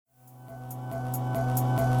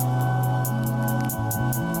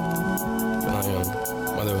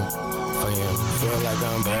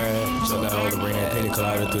Tell that hoe to bring that pina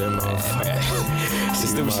colada through that mouth. She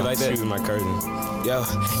stupid shit like that. She was my cousin. Yo,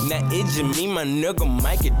 now it's just me, my nigga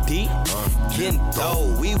Mike D. Getting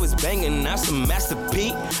dough, we was banging out some Master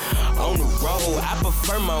P. On the road, I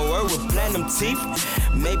prefer my word with platinum teeth.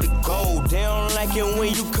 Maybe gold, they don't like it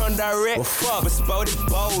when you come direct. Well, fuck, but spotted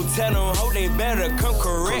bold, tell them ho they better come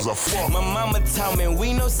correct. My mama taught me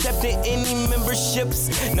we no accepting any memberships.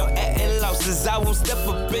 No acting losses, I won't step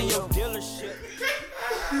up in your dealership.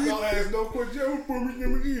 Don't ask no question, who put me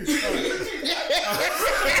in again? I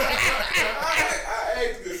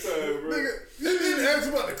asked this time, bro. Nigga, you didn't ask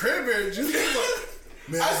about the cranberry juice.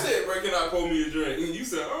 Man, I said, bro, can I pour me a drink? And you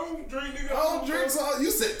said, I don't drink, nigga. I don't drink, so you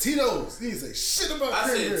said Tito's. You didn't say shit about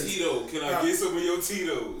cranberry. I said Tito. Can I get some of your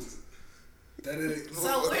Tito's? That ain't.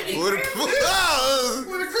 So where the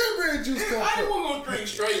cranberry juice come from? I didn't want to drink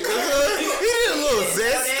straight. He did a little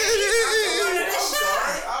zest.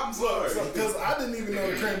 I'm sorry. Because I didn't even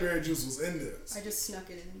know the cranberry juice was in there. I just snuck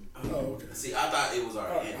it in. Oh, okay. See, I thought it was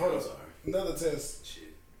already in. Hold I'm on. sorry. Another test.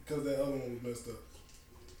 Shit. Because that other one was messed up.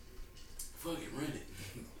 Fuck it, run it.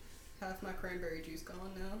 Half my cranberry juice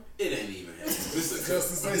gone now. It ain't even happening. Just to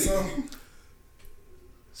say something.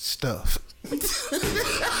 Stuff. When we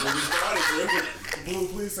started, bro. Blue,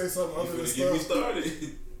 please say something other than Get me stuff. started.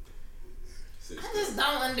 I just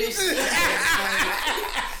don't understand.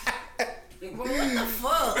 But what the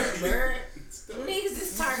fuck, bro? Niggas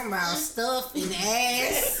is talking about stuff and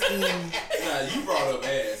ass and... Nah, you brought up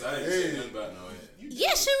ass. I didn't say nothing about no ass.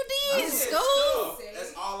 Yes, you did, school.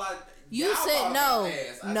 That's all I... You said no.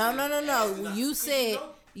 No.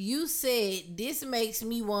 You said this makes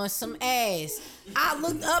me want some ass. I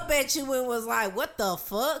looked up at you and was like, what the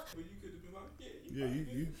fuck? But you could have been like,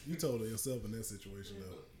 Yeah, you told her yourself in that situation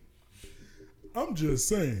though. I'm just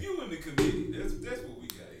saying. You in the committee. That's what we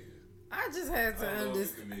got here. I just had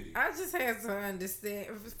to understand.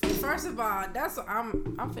 First of all, that's what I'm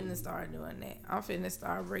finna start doing that. I'm finna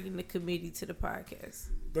start bringing the committee to the podcast.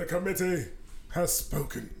 The committee has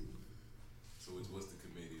spoken. So what's the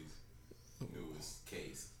committee's newest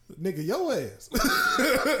case? Nigga, your ass.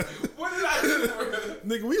 What did I do?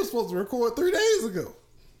 Nigga, we were supposed to record 3 days ago.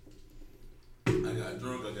 I got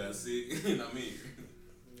drunk, I got sick, and I'm here.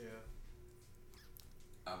 Yeah.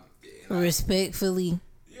 Respectfully.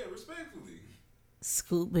 Yeah, respectfully.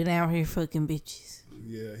 Scoop been out here fucking bitches.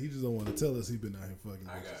 Yeah, he just don't want to tell us he been out here fucking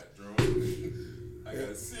I bitches. got drunk. I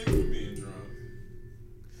got sick from being drunk.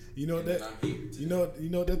 You know what that? You know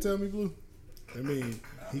what that tell me, Blue? I mean,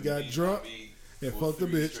 he got drunk and fucked the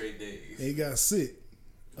bitch, and he got sick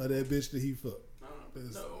of that bitch that he fucked.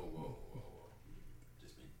 No. Whoa.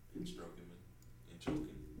 Just been stroking and choking.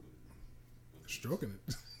 Stroking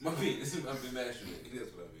it. I've been masturbating.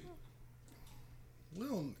 That's what I mean. We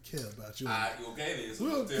don't care about you. Okay then. So We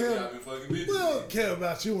don't tell care. me I've been fucking bitches. We don't care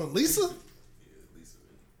about you and Lisa. Yeah, Lisa.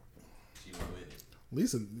 She won't win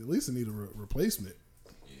it. Lisa need a replacement.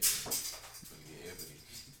 Yeah. Get Ebony.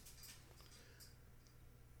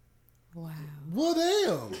 Wow. Well,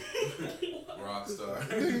 damn. Rockstar.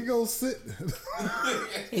 Nigga go sit.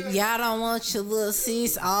 If y'all don't want your little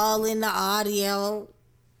sis all in the audio,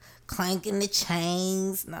 clanking the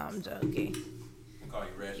chains. No, I'm joking. I'm call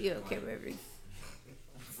you Ratchet. You okay, baby?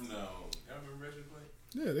 No. Y'all remember Ratchet Clank?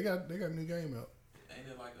 Yeah, they got a new game out. Ain't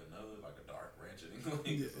it like a dark Ratchet and Clank?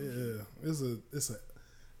 Yeah. It's a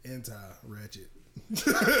anti-Ratchet.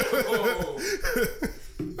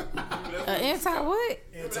 Anti what?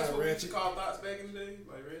 Anti-Ratchet. Call thoughts back in the day,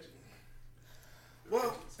 like Ratchet.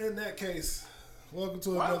 Well, in that case, welcome to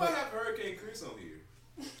Why do another. I have Hurricane Chris on here?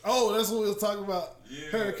 Oh, that's what we was talking about. Yeah.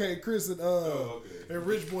 Hurricane Chris and okay. and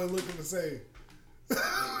Rich Boy looking the same.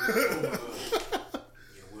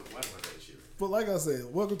 But like I said,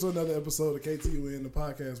 welcome to another episode of KTUN, the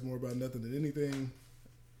podcast more about nothing than anything.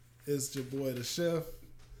 It's your boy, the chef.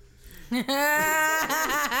 What's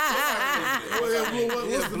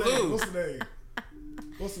the name?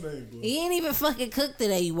 What's the name, Blue? He ain't even fucking cook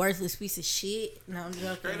today, you worthless piece of shit. No, I'm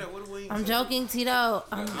joking. I'm joking, Tito.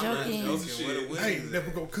 I'm joking. I ain't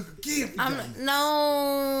never gonna cook again.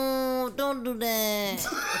 No, don't do that.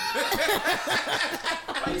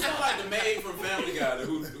 You sound like the maid from Family Guy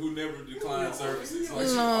who never declined services. Like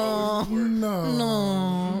No,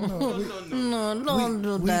 don't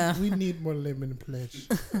do that. We need more lemon pledge.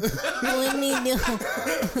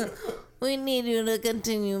 We need you to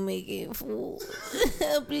continue making food,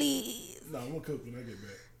 please. No, I'm gonna cook when I get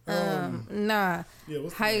back. Nah. Yeah,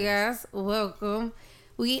 Hi guys, welcome.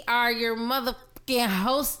 We are your motherfucking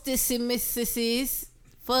hostess and mistresses.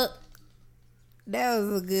 Fuck. That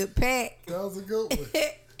was a good pack. That was a good one.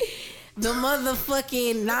 The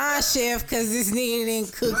motherfucking non-chef, cause this nigga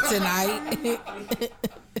didn't cook tonight.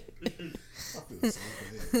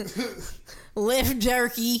 Left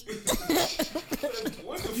jerky.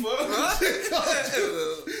 What the fuck?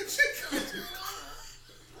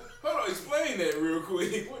 Hold on, explain that real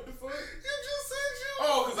quick. What the fuck? You just said you.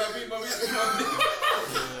 Oh, because I beat my bitch.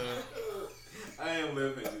 I am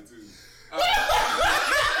left-handed too.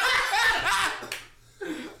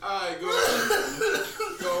 Alright, go on.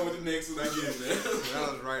 Go on with the next one. I get it, man. That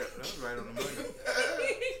was right on the money.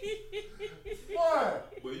 Why?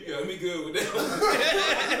 Well, you got me good with that one.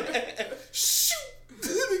 Shoot!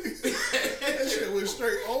 That shit went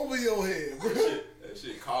straight over your head, bro. That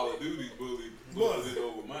shit Call of Duty bullied it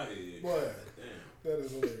over my head. Boy, Damn. that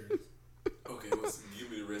is hilarious. Okay, give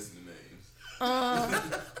me the rest of the names.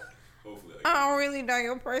 Hopefully I don't really know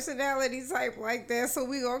your personality type like that, so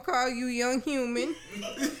we gonna call you Young Human.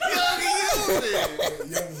 Young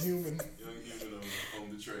human. Young human on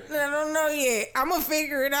the track. I don't know yet. I'm gonna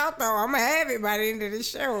figure it out though. I'm gonna have it by the end of the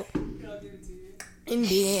show. And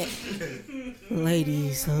then,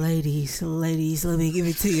 ladies, let me give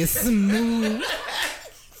it to you smooth.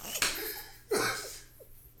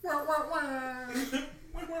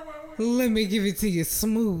 Let me give it to you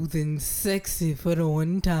smooth and sexy for the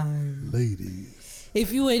one time. Ladies.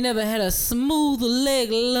 If you ain't never had a smooth leg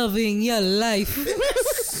love in your life.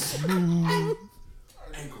 Smooth.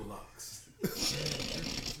 Ankle locks.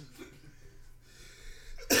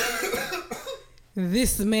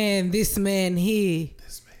 This man here.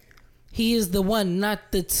 He is the one,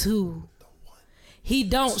 not the two. He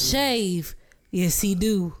don't shave. Yes, he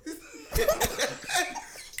do.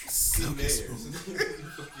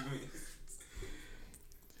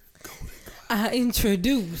 I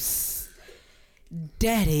introduce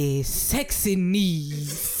Daddy Sexy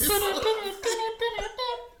Knees. You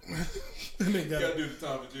gotta do the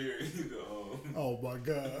Tom and Jerry. Oh my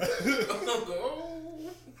God.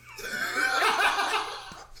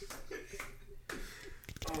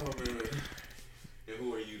 Oh man. And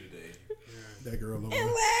who are you today? That girl over And there.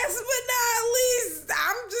 last but not least,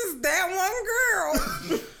 I'm just that one girl.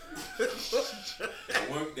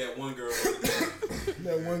 That one girl.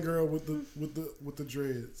 That one girl with the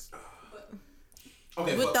dreads.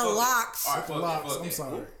 Okay, With the locks. All right, With the locks. fuck I'm that.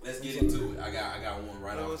 sorry. Let's get into it. I got one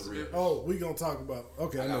right off the rip. Oh, we gonna talk about.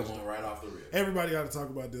 Okay, I I know. got one right off the rip. Everybody got to talk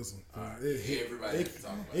about this one. All right. It hit. Everybody has to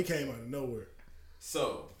talk about It came out of nowhere.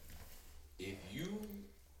 So, if you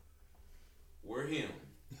were him,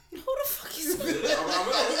 Who the fuck is I'm gonna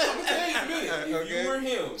tell you in a minute. If Okay. you were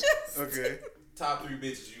him, Okay. top 3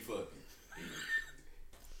 bitches you fucking.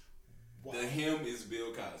 The him is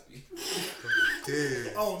Bill Cosby.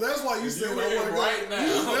 Oh, that's why you If said you I were him wasn't right gonna,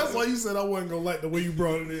 now. That's why you said I wasn't gonna like the way you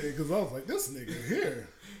brought it in, because I was like, this nigga here.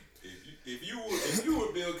 If you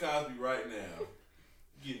were Bill Cosby right now,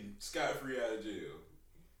 getting scot free out of jail,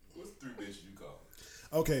 what's 3 bitches you call?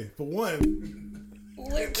 Okay, for one,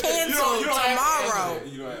 We're canceled tomorrow.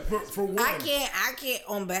 You don't have to. for one, I can't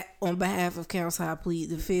on behalf of counsel I plead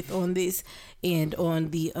the fifth on this and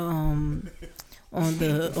on the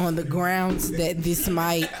grounds that this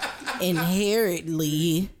might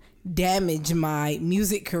inherently damage my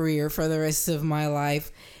music career for the rest of my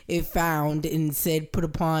life if found and said put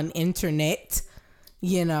upon internet.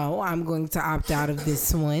 You know, I'm going to opt out of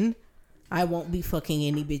this one. I won't be fucking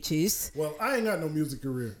any bitches. well, I ain't got no music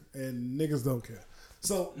career, and niggas don't care.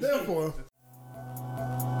 So therefore,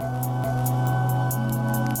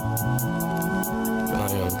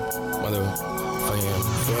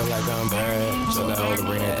 Feel like I'm bad. So now I wanna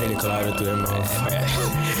bring that pina colada through their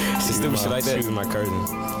mouth. Some stupid shit like that. Using my curtain.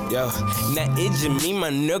 Yo, now it just me, my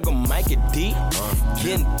nigga Micah D.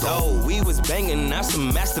 Getting dough, we was banging out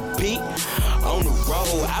some Master P. On the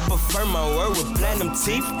road, I prefer my word with platinum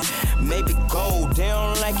teeth. Maybe gold, they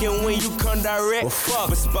don't like it when you come direct. Well, fuck,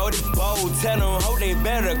 but spotted bold, tell them ho, they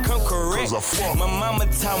better come correct. My mama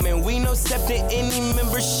taught me we no accepting any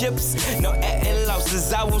memberships. No acting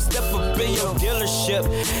losses, I won't step up in your dealership.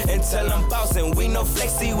 Until I'm bossing, we no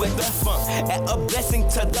flexy with the funk. Add a blessing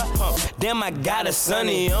to the hump. Damn, I got a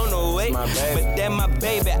sonny on the way. But that my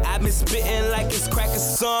baby, I been spitting like it's cracking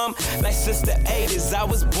some. Like since the 80s, I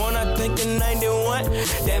was born, I think in 91.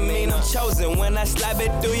 That mean I'm chosen when I slap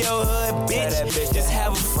it through your hood, bitch. Just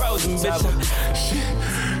have a frozen, bitch.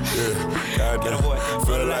 Yeah, goddamn,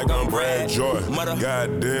 feel like I'm Brad Jordan.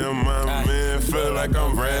 Goddamn, my man, feel like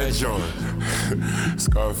I'm Brad Jordan.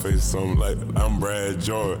 Scarface, something like I'm Brad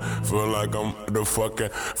Jordan. Feel like I'm the fucking,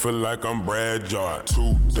 feel like I'm Brad Jordan.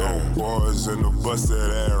 2 dope boys in the bus at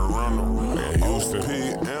Arizona. And Houston,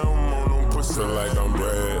 PM on them pussy. Feel like I'm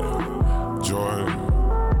Brad Jordan.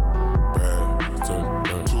 Brad,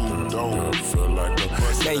 2 dope, feel like I'm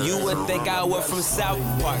And you would think I was from South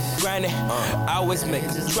Park. Granted, I always make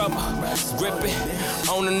trouble. Gripping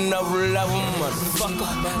on another level, motherfucker.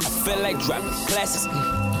 I feel like dropping classes.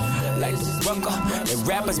 Like the rucker, and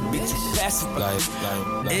rappers be too passive.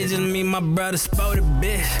 It's just me, my brother, sporty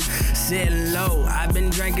bitch. Sit low, I've been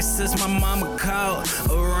drinking since my mama called.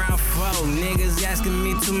 Around 4, niggas asking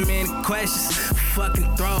me too many questions.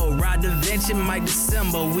 Fucking throw, ride the venture, Mike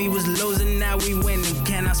December. We was losing, now we winning.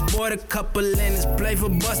 Can I sport a couple linens? Play for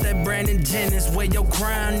Bust that Brandon Jennings. Wear your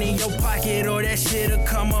crown in your pocket, or that shit'll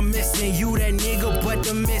come up missing. You that nigga, but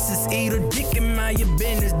the missus eat a dick in my your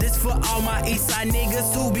business. This for all my Eastside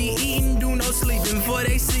niggas who be eating, do no sleeping for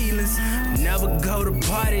they ceilings. Never go to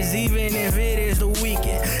parties, even if it is the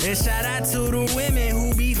weekend. And shout out to the women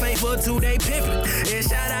who be faithful to they pimpin'. And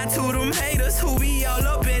shout out to them haters who be all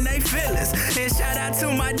up in they feelings. And shout out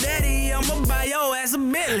to my daddy, I'ma buy your ass a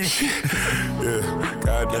Bentley. Yeah,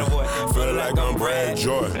 goddamn, feel like I'm Brad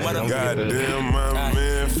Joy. Goddamn, my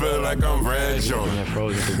man, feel like I'm Brad Joy. I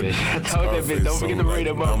told that bitch, don't forget to read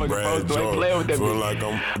that motherfucking post. Don't play with that bitch. Feel like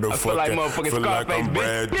I'm the I feel like motherfucking feel like Scarface, I'm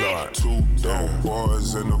Brad bitch. Joy. 2 dope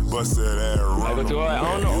boys in the bus of that run. I go too hard, I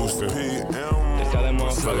don't know. Used to PM. Just tell that Feel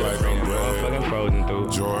motherfucker like to bring I'm that motherfucking Frozen through.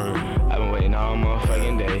 Joy. I've been waiting all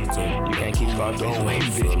motherfucking day. You can't keep Scarface waiting,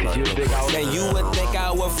 bitch, cause you think I was. And you would think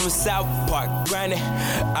I was from South Park. Granted,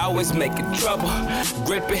 I always making trouble.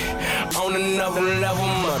 Gripping on another level,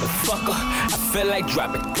 motherfucker. I feel like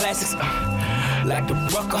dropping classics. Like the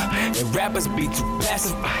rucker, and rappers be too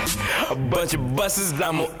passive. A bunch of buses,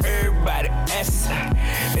 I'm on everybody asses.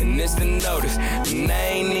 And it's the notice, and I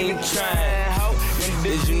ain't even trying. Ho, and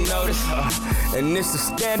did you notice? And it's the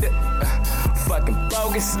standard, fucking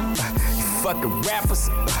bogus. Fucking rappers.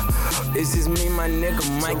 This is me, my nigga,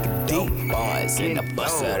 Mike D. Boys in the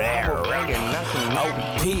bus of that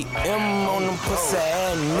OPM on them pussy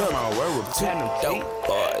ass nigga. 2 dope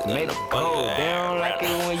boys in the Oh, they don't like it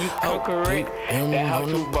when you come correct. That how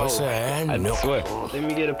to both. I swear. Let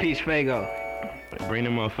me get a piece, Fago. Bring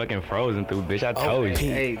them motherfucking Frozen through, bitch. I told you.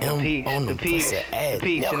 Hey, the piece,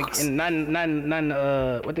 and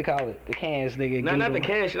none, what they call it? The cans, nigga. No, not the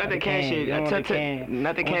can shit. Not the can shit.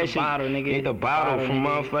 Not the can shit. Bottle, nigga. Get the bottle from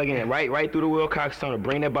motherfucking right through the Wilcox Tunnel.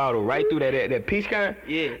 Bring that bottle right through that peach kind.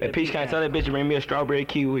 Yeah. That peach kind. Tell that bitch to bring me a strawberry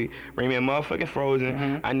kiwi. Bring me a motherfucking Frozen.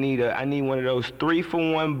 Mm-hmm. I need one of those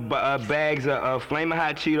 3-for-1 bags of Flamin'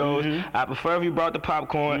 Hot Cheetos. Mm-hmm. I prefer if you brought the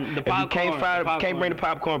popcorn. If you can't bring the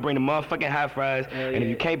popcorn, bring the motherfucking hot fries. And if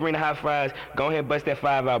you can't bring the hot fries, go ahead and bust that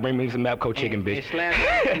 5 out. Bring me some Mapco chicken, bitch. Slap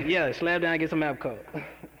down and get some Mapco.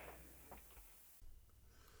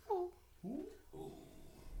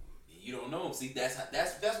 You don't know him. See, that's what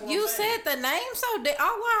You I'm saying. said the name, so all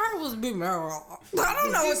I heard was Big Merle. I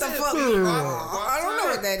don't know what the fuck. I don't know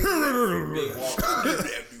what that is.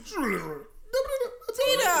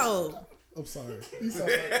 Tito. I'm sorry. He sound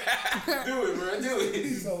like, Do it, bro. Do it.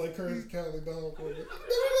 he sound like Curtis Cali dog.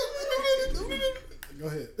 Go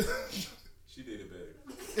ahead. She did it better.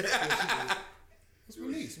 It's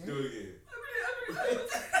release, man. Do it again.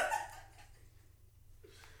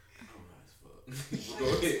 Go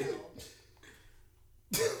ahead.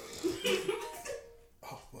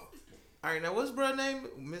 Oh, fuck. All right, now what's bro name?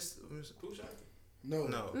 Mr. Pusha. No.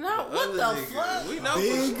 No, what Other the nigga. fuck? We know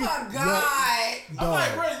Big Oh my God. I'm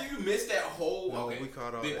like, bro, you missed that whole. No, Okay. we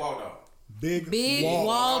caught all Big that. Wall Dog. Big Wall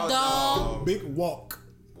walk. dog. Big walk.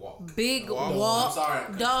 Walk. Big Walk. walk I'm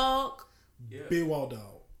sorry. dog. Yeah. Big wall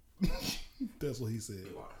dog. That's what he said.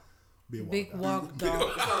 Big Wall Dog. Big walk. Big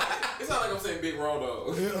walk dog. It's not like I'm saying Big Raw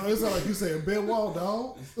Dog. It's not like you saying big wall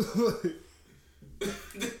dog.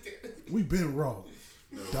 We been raw,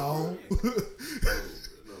 dog.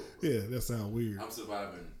 Yeah, that sounds weird. I'm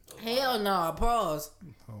surviving. Hell no, pause.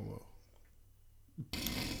 Oh well.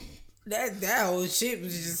 That whole shit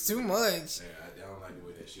was just too much. Yeah, I don't like the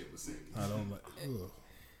way that shit was singing. I don't like. Ugh.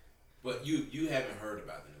 But you haven't heard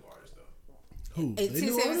about the new artist though. Who? They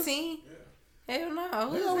new artists? 1817? Hell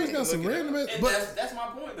no. They always got some random. And But that's my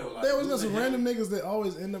point though. Like, they always got who some the hell- random niggas that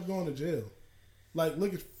always end up going to jail. Like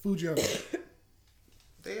look at Fujiano.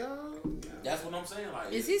 They all. That's what I'm saying.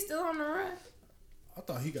 Like, Is he still on the run? I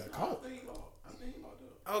thought he got I caught. think he lost. I think he locked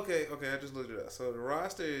up. Okay, I just looked it up. So the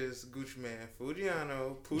roster is Gucci Man,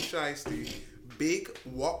 Fujiano, Pooh Shiesty, Big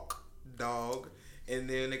Walk Dog, and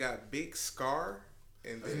then they got Big Scar,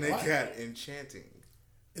 and then they What? got Enchanting.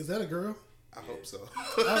 Is that a girl? I hope so.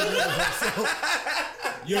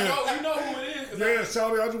 Yeah. You know who it is. 'cause Yeah,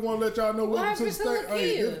 Shawty, I just want to let y'all know welcome to the happened to stage.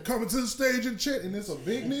 Hey, Lakia? they're coming to the stage and chat, and it's a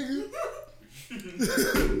big nigga.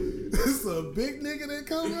 It's a big nigga that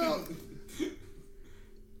come out.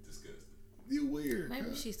 Disgusting. You weird. Maybe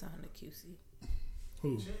huh? she's on the QC.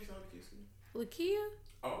 Who? She ain't trying to kiss me. Lakia?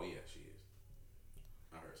 Oh yeah, she is.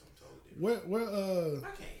 I heard something totally different. Where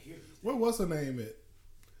I can't hear you. where what's her name at?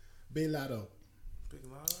 Belado. Big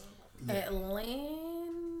Lotto?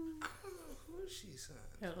 Atlanta. Who is she signed?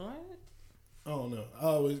 Atlanta. I don't know.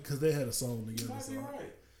 Oh, because they had a song together. Might So be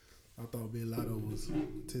right. I thought Belado was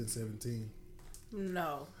 1017.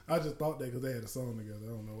 No. I just thought that because they had a song together. I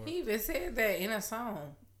don't know why. He even said that in a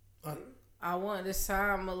song. I wanted to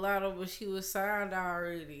sign Mulatto, but she was signed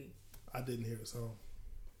already. I didn't hear the song.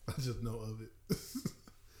 I just know of it.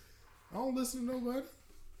 I don't listen to nobody.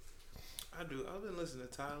 I do. I've been listening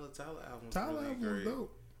to Tyler. Tyler album's Tyler really album was great.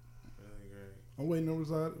 dope. Really great. I'm waiting on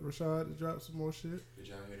Rashad to drop some more shit. Did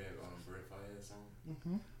y'all hear that Brent Fayez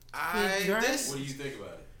song? This, What do you think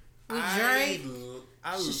about it? With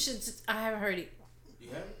Drake? I haven't heard it. You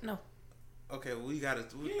haven't? No. Okay, we gotta.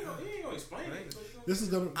 You ain't gonna explain it. This is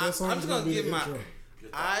gonna. That I'm song is just gonna gonna be give the my. intro.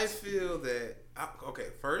 I feel that. Okay,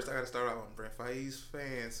 first I gotta start out on Brent Fayez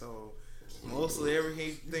fan, so mostly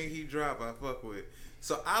everything he drop I fuck with.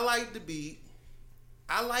 So I like the beat.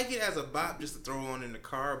 I like it as a bop just to throw on in the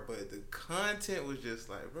car, but the content was just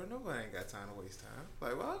like, bro, nobody ain't got time to waste time.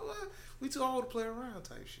 Like, why we too old to play around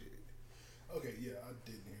type shit. Okay, yeah, I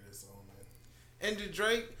didn't hear that song, man. And the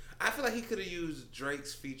Drake, I feel like he could have used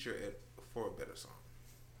Drake's feature for a better song.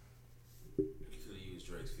 You could have used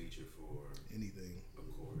Drake's feature for Anything. of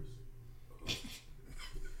course.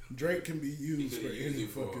 Drake can be He used for could have used any it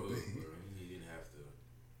for a fucking hook, thing. bro. He didn't have to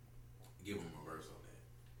give him a verse on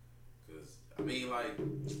that. Cause I mean, like,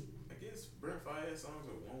 I guess Brent Fayez songs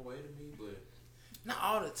are one way to me, but Not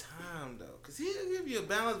all the time though, cause he'll give you a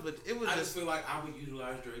balance, but it was I just just feel like I would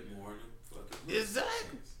utilize Drake more than fucking hook.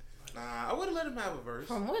 Exactly. Nah, I would have let him have a verse.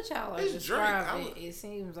 From what y'all are It's Drake. I describing, would- it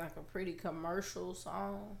seems like a pretty commercial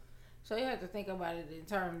song. So you have to think about it in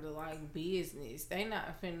terms of like business. They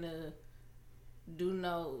not finna do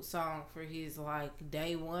no song for his like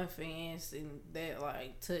day one fans and that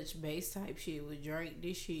like touch base type shit with Drake.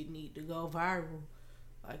 This shit need to go viral.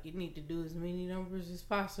 Like it need to do as many numbers as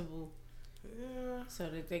possible. Yeah. So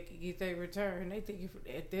that they can get their return. They think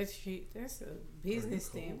if that shit, that's a business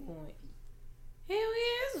standpoint. Hell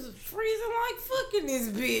yeah, it's freezing like fucking this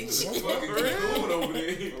bitch. Fucking cool over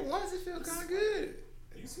there. Why does it feel kind of good?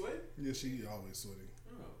 You sweat? Yeah, she always sweating.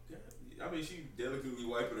 Oh, God. I mean, she delicately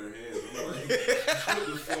wiping her hands. I'm like, what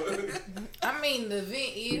the fuck? I mean, the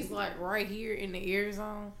vent is like right here in the air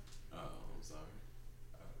zone. Oh, I'm sorry.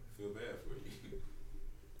 I feel bad for you.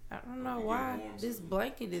 I don't know You why. get warm This something.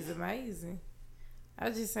 blanket is amazing. I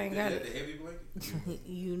just ain't got Is that it. the heavy blanket?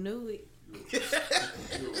 You knew it.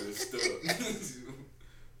 You over there stuck. So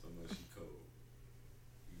much she cold.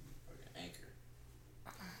 You fucking anchor.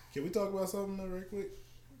 Can we talk about something though, right quick?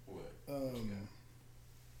 What?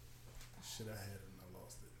 Shit, I had it and I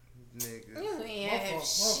lost it. Nigga. You ain't My have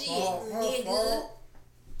fault, shit, my fault, my nigga. fault.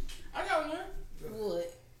 I got one.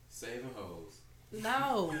 What? Saving hoes.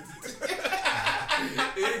 No.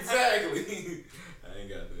 Exactly. I ain't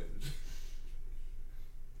got nothing.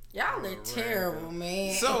 Y'all are terrible,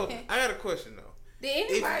 man. So I got a question though. Did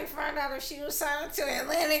anybody find out if she was signed to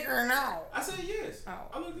Atlantic or no? I said yes. Oh.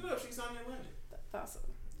 I looked it up. She signed in Atlanta. Thought so.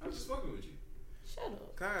 I'm just fucking with you. Shut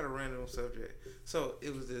up. I got a random subject. So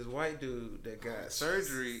it was this white dude that got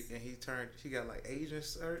surgery and he got like Asian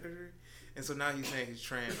surgery, and so now he's saying he's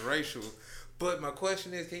transracial. But my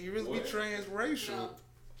question is, can you really be transracial?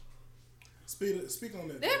 Speak on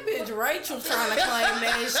that. That bitch Rachel trying to claim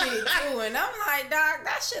that shit too, and I'm like, dog,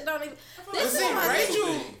 that shit don't even. But This see, is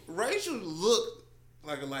my Rachel looked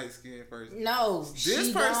like a light skinned person. No, This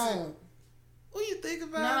she person- don't. What you think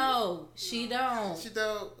about? No, she don't. She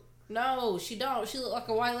don't. No, she don't. She look like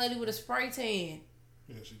a white lady with a spray tan.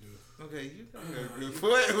 Yeah, she do. Okay, you got a good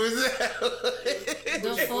point. What was that?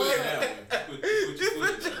 The fuck? Put your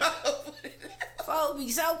foot in that. Folks be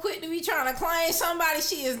so quick to be trying to claim somebody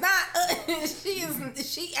she is not.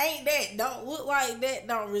 She ain't that. Don't look like that.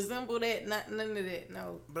 Don't resemble that. None of that.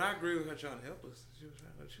 No. But I agree with her trying to help us. She was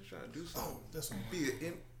trying to do something. Oh, that's what Be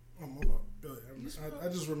an oh, my fault. Go ahead. I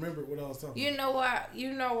just remembered what I was talking You know why?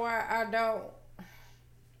 You know why I don't.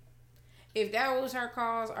 If that was her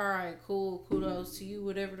cause, all right, cool, kudos to you,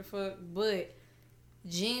 whatever the fuck. But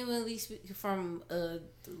genuinely speaking, from a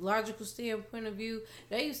logical standpoint of view,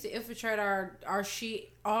 they used to infiltrate our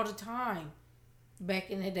shit all the time back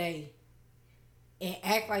in the day, and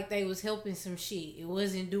act like they was helping some shit. It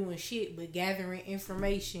wasn't doing shit but gathering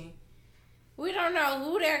information. We don't know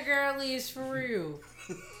who that girl is for real.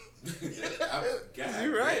 God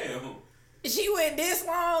You right. damn. She went this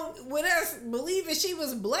long with us believing she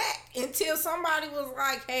was black until somebody was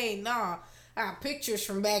like, hey, nah, I have pictures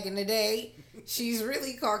from back in the day. She's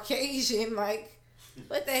really Caucasian. Like,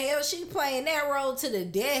 What the hell? She playing that role to the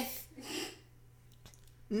death.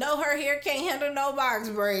 No, her hair can't handle no box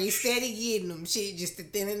braids. Steady getting them. Shit just to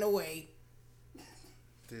thinning away.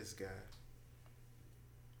 This guy.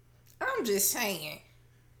 I'm just saying.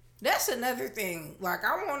 That's another thing. Like,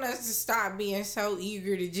 I want us to stop being so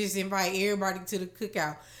eager to just invite everybody to the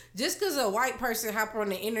cookout. Just because a white person hop on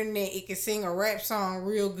the internet, it can sing a rap song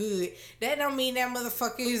real good, that don't mean that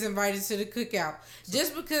motherfucker is invited to the cookout.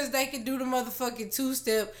 Just because they can do the motherfucking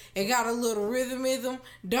two-step and got a little rhythm in them,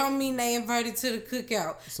 don't mean they invited to the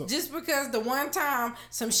cookout. Just because the one time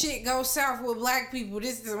some shit goes south with black people,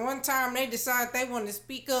 this is the one time they decide they want to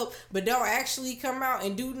speak up, but don't actually come out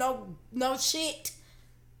and do no shit.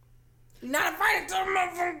 Not invited to the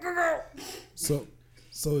motherfucking cookout.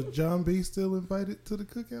 So is John B still invited to the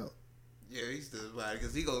cookout? Yeah, he's still invited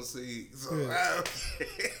because he gonna sing. So Yeah.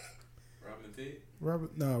 Robin Thicke? Robin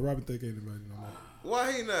Thicke ain't invited no more.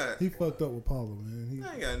 Why he not? He fucked up with Paula, man. He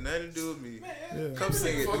ain't got nothing to do with me. Yeah. Come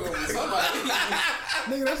sing it.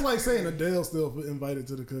 Nigga, that's like saying Adele still invited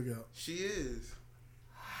to the cookout. She is.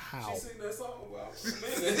 How? She sing that song about.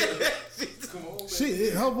 Come on,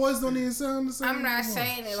 Shit, her voice don't even sound the same. I'm not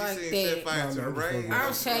saying it like that.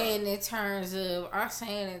 I'm saying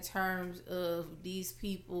in terms of these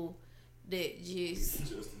people that just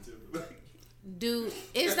do.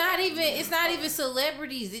 It's not even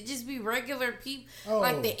celebrities. It just be regular people.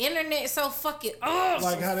 Like the internet so fucking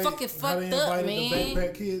like how they, fucking how they fucked up, invited man. the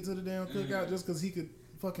backpack kid to the damn cookout just because he could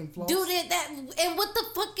fucking floss. Dude, that and what the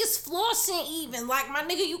fuck is flossing even? Like, my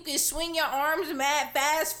nigga, you can swing your arms mad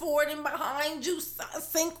fast forward and behind you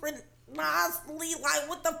synchronously. Like,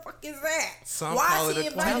 what the fuck is that? Why is he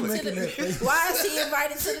invited to the Why is he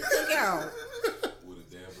invited to the cookout? With a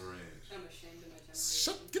dab of ranch. I'm ashamed of my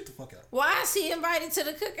child. Get the fuck out. Why is he invited to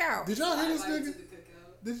the cookout? Did y'all hear this nigga?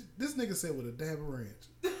 This nigga said with a dab of ranch.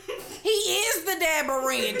 He is the dab of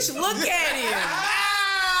ranch. Look at him.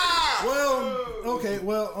 Well, okay.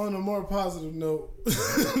 Well, on a more positive note,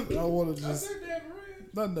 I want to just.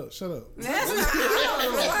 No, shut up. That's not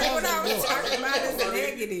what I was talking about is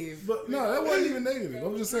negative. But no, that wasn't even negative.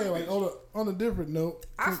 I'm just saying, like on a different note.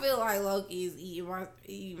 I feel like Loki is eating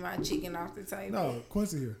my chicken off the table. No,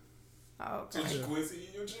 Quincy here. Oh, okay. So Quincy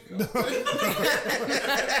eating your chicken? Nah,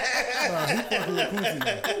 he fucking with Quincy.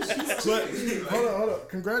 But hold on.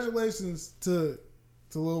 Congratulations to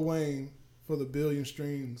Lil Wayne for the 1 billion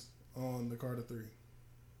streams on the Carter 3.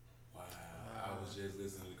 Wow. I was just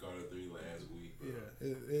listening to Carter 3 last week. Bro.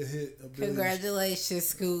 Yeah, it hit a 1 billion. Congratulations,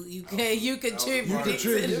 Scoot. You contributed to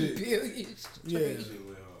the 1 billion streams. Yeah.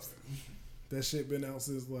 That shit been out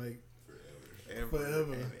since like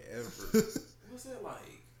forever. What's that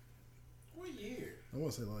like? What year? I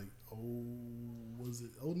want to say like, was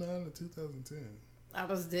it 09 or 2010? I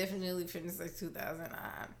was definitely finna say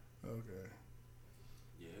 2009. Okay.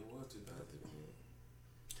 Yeah, it was 2010.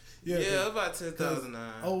 Yeah, about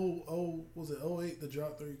 2009. Was it 08? The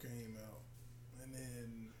Drop 3 came out, and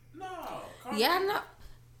then no. Yeah, I know.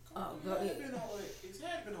 Oh, go ahead. It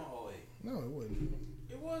had been on 08. No, it wasn't.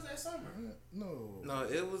 It was that summer. No,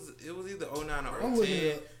 it was either 09 or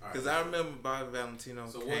 10. Because I remember Bobby Valentino.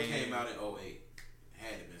 So what came out in 08?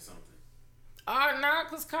 Had to been something. Oh, no,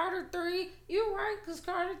 because Carter 3, you're right, because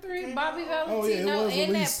Carter 3, Bobby Valentino, Oh, yeah, it was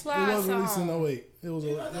and released. that Fly It was released song. in 08. It was.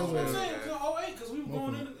 That's what I'm saying. It was 08 because we were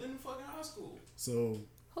going in the fucking high school. So.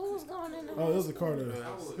 Who was going in the it was a Carter.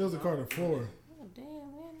 It was a Carter 4. Oh, damn,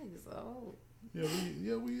 man, niggas old.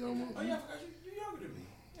 Yeah, we almost. Oh, yeah, I forgot you younger than me.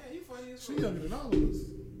 Yeah, you funny as She fuck. younger than all of us.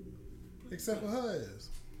 Except for her ass.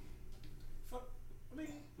 Fuck. I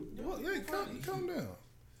mean, Well, hey, calm down.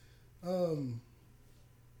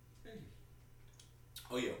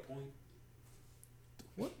 Oh, yeah, point.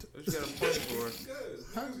 What? What you got a point for?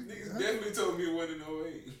 Niggas definitely told me it wasn't in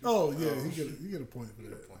 08. Oh, yeah, you get a point for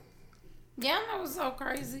that. Yeah, I know it's so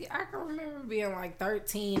crazy. I can remember being like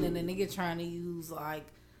 13 and the nigga trying to use like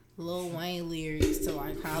Lil Wayne lyrics to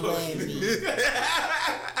like holla at me. Did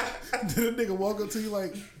a nigga walk up to you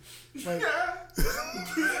like I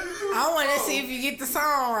want to see if you get the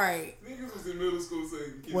song right. Niggas was in middle school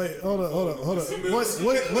saying. Wait, hold on. Wait, hold on.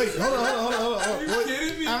 Are you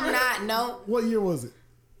kidding me? I'm not. Nope. What year was it?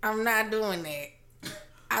 I'm not doing that.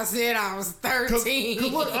 I said I was 13.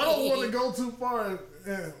 Cause look, I don't want to go too far and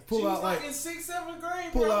pull out like. She was like in 6th, 7th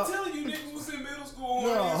grade, pull bro. out. I'm telling you, niggas was in middle school.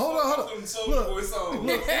 No, hold on.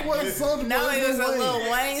 Look, it wasn't Soulja Boy. No, it was a Lil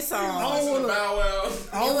Wayne song. I don't want to. Bow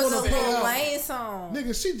Wow. It was a Lil Wayne song.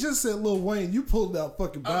 Nigga, she just said Lil Wayne. You pulled out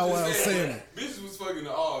fucking Bow Wow saying it. Bitches was fucking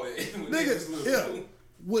all that. Nigga, yeah,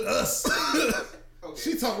 with us.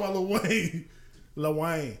 She talking about Lil Wayne.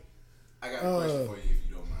 I got a question for you if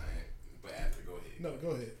you don't mind. But after, go ahead. No, go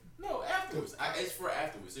ahead. No, after afterwards. It's for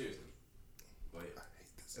afterwards, seriously. But I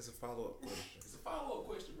hate this. It's a follow-up question. It's a follow-up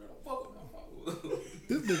question, bro. Don't fuck with me.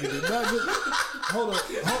 This nigga did not just... Hold up.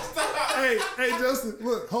 Hey, Justin,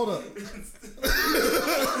 look, hold up.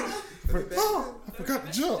 Oh, I forgot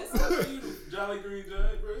to jump. Jolly Green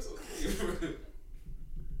Giant, bro. So I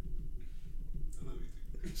love you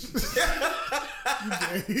too.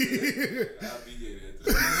 I'll be gay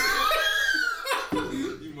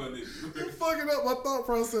you my nigga. You fucking up my thought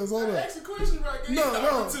process. Hold up. Ask a question, right?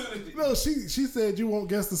 No. She said you won't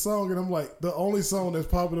guess the song, and I'm like, the only song that's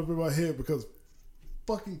popping up in my head because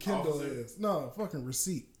fucking Kendall is fucking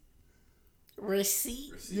Receipt.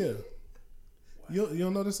 Receipt? Yeah. You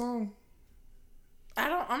don't know the song?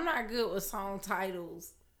 I'm not good with song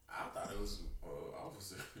titles. I thought it was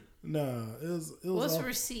Officer. Nah, it was. What's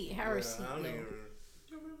Receipt? How Receipt?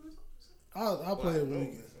 I'll play it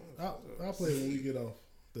when I'll play it when we get off,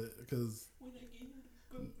 because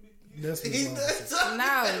that's what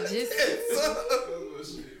no, just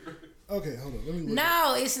okay. Hold on, let me look.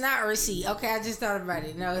 No, it's not Receipt. Okay, I just thought about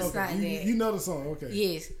it. No, it's not that. You know the song, okay?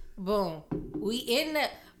 Yes. Boom. We in the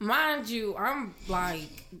mind you. I'm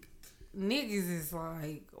like niggas is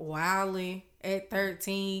like wilding at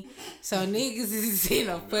 13, so niggas is in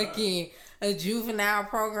a fucking a juvenile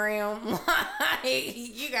program. Like,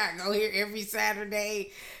 you gotta go here every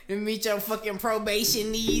Saturday to meet your fucking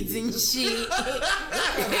probation needs and shit.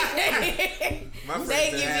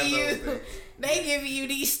 They give you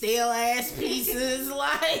these stale ass pieces.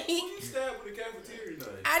 Like, who you stabbed with a cafeteria knife?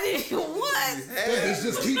 I didn't what? Bitch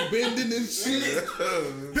just keep bending and shit.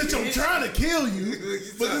 Bitch, I'm trying to kill you,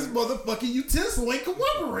 but this motherfucking utensil ain't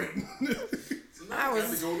cooperating. I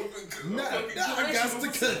was. I got to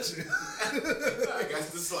cut you. I got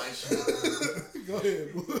to slice you. Go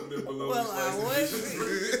ahead. Well, I was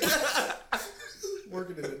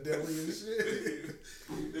working in the deli and shit.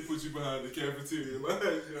 They put you behind the cafeteria line.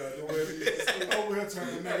 Over here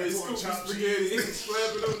turning that into a chopped spaghetti and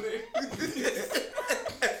slap it on there.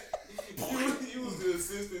 You was the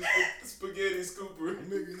assistant spaghetti scooper.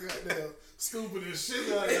 Nigga goddamn scooping the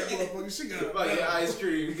shit out of that motherfucker. She got like your ice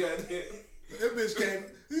cream, goddamn. That bitch came.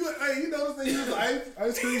 Hey, you notice they use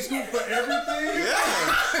ice cream scoop for everything? Yeah.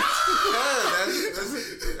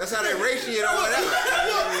 That's how they ratio it or whatever.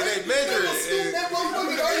 They measure it. That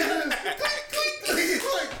motherfucking ice cream.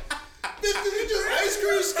 Bitch, did you just ice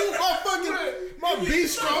cream scoop my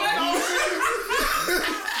beef stroganoff?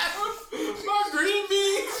 My green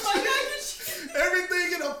beans.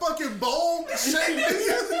 Everything in a fucking bowl shape.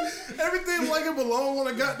 Everything like it belong on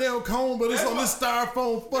a goddamn cone, but it's on this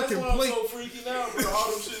styrofoam fucking that's why plate. I'm so freaking out, bro.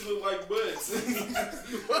 All them shit look like butts.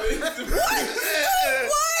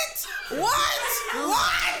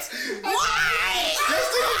 What? Why?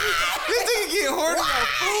 This nigga get horny about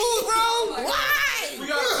food, bro. Why? We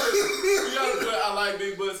gotta put I like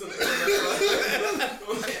big butts on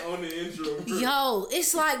the intro, bro. Yo,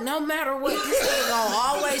 it's like no matter what, this nigga gonna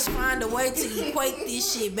always find a way to equate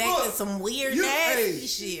this shit back to some weird nasty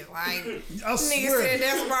shit. Like, nigga said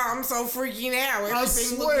that's why I'm so freaking out.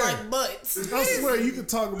 Everything look like butts. I swear, you could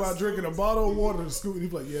talk about drinking a bottle of water and scoop, and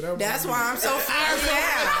he's like, yeah, that's why I'm so freaking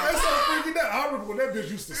out. That's so freaking out. I remember when that bitch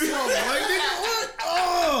used to swallow. Like, nigga, what?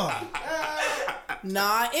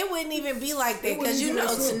 Nah, it wouldn't even be like that because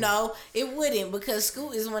no, it wouldn't, because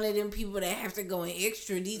Scoot is one of them people that have to go in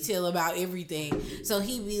extra detail about everything. So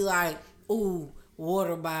he'd be like, "Ooh,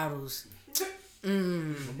 water bottles."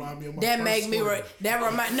 That make me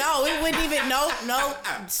no, it wouldn't even no,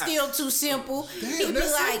 still too simple. Damn,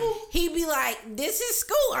 he'd be like, this is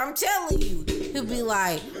Scoot, I'm telling you. He'd be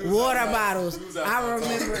like, water bottles. I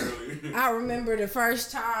remember the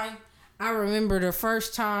first time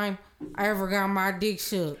I ever got my dick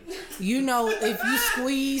shook. You know, if you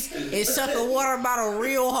squeeze and suck a water bottle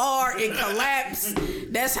real hard and collapse,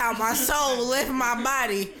 that's how my soul left my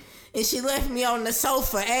body. And she left me on the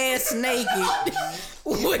sofa ass naked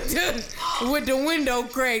with the window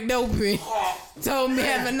cracked open. Told me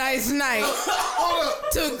have a nice night.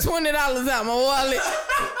 Took $20 out my wallet.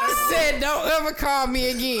 Said don't ever call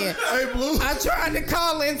me again. Hey, Blue. I tried to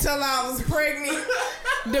call her until I was pregnant.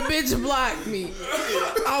 The bitch blocked me.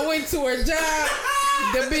 I went to her job.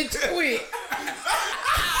 The bitch quit.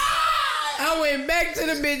 I went back to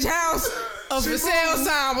the bitch house. A for sale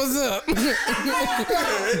sign was up. Damn.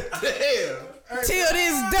 Till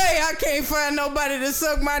this day, I can't find nobody to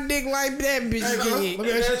suck my dick like that bitch did. Let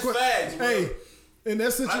me ask you a question. Hey, in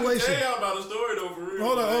that situation, I can tell y'all about a story though, for real.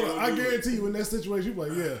 Hold on. I guarantee you, in that situation, you be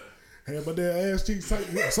like, yeah, had my damn ass cheeks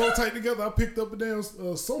tight, so tight together, I picked up a damn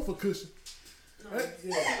sofa cushion.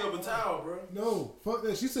 Pick up a towel, bro. No, fuck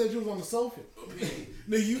that. She said you was on the sofa.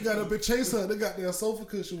 Nigga, you got up and chase her. They got their sofa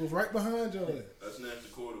cushion was right behind your ass. I snatched the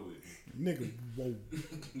quarter with me. Nigga, whoa.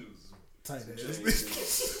 Tight ass. It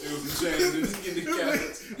was a change. Just get the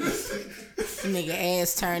couch. Nigga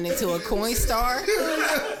ass turned into a coin star.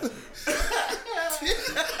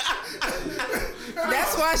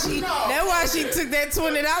 That's why she took that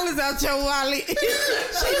 $20 out your wallet. She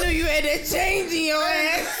knew you had that change in your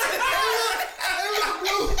ass.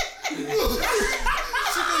 She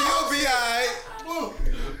knew you'll be alright.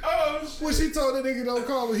 When she told that nigga don't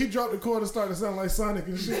call her, he dropped the cord and started sounding like Sonic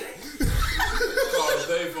and shit. Call the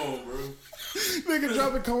payphone, bro. Nigga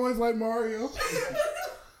dropping coins like Mario.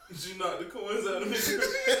 Did you knock the coins out of me?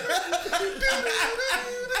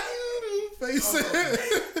 Face it.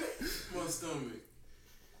 My stomach.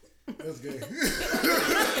 That's gay.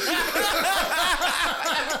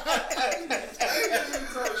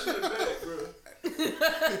 Talk shit back, bro.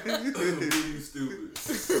 You stupid.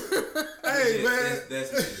 Hey, man.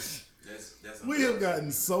 That's we have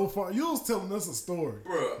gotten so far. You was telling us a story.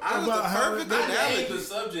 Bro, I was the perfect I analogy. the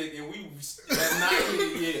subject and we have not hit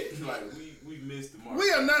it yet. Like, we missed the mark.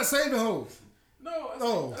 We are not saving hoes.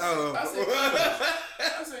 No, I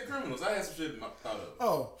said criminals. I had some shit thought of.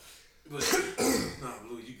 Oh. But, nah,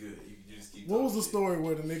 Blue, you good. You just keep What was the story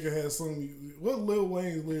where the nigga had some? What Lil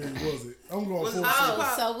Wayne's lyric was it? I'm going full circle.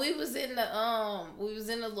 So we was in the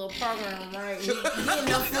little program, right? We getting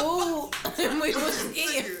the food, and we was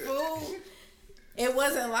getting food. It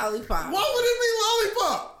wasn't Lollipop. Why would it be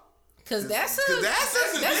Lollipop? Cause that's a good guess.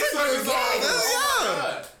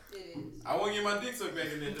 I want to get my dick sucked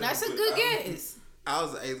back in there. That's a good guess. I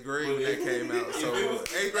was in 8th grade when that came out, so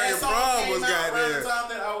 8th grade song prom came was out around the goddamn. time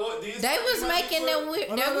that I was. They was making them weird.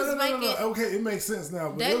 No. Okay, it makes sense now.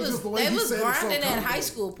 But They it was just the way they he was said it so grinding at high confident.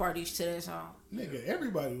 school parties to that song. Nigga,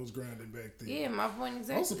 everybody was grinding back then. Yeah, my point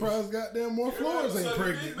exactly. I'm surprised goddamn more Flores ain't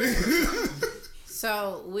pregnant.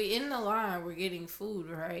 So we in the line, we're getting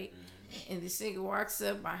food, right? And this nigga walks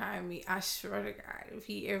up behind me. I swear to God, if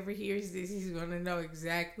he ever hears this, he's gonna know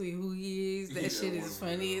exactly who he is. That shit is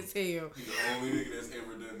funny as hell. He's the only nigga that's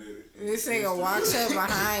ever done that. This nigga walks up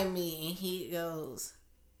behind me and he goes,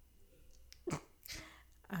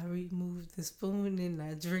 I remove the spoon and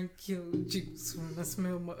I drink your juice. When I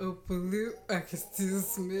smell my upper lip, I can still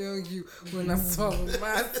smell you. When I swallow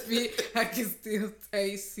my spit, I can still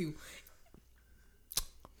taste you.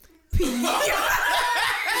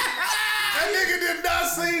 That nigga did not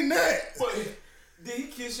see that. But did he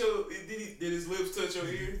kiss your? Did his lips touch your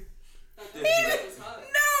ear? No, that's not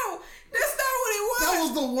what it was. That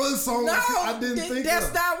was the one song I didn't think that's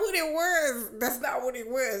of. not what it was. That's not what it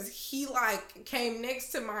was. He like came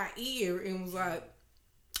next to my ear and was like,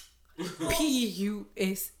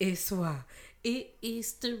 P-U-S-S-Y. It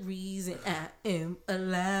is the reason I am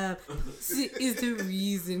alive. It is the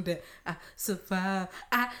reason that I survive.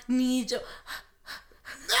 I need your...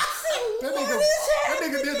 That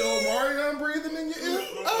nigga did the Omarion breathing in your ear?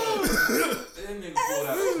 That nigga pulled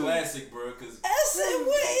out a classic, bro. Cause I said,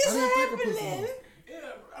 what is happening?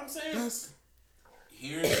 Yeah, I'm saying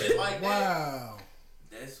hearing shit like that. Wow.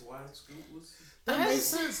 That's why Scoop was. That makes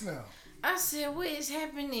sense now. I said, what is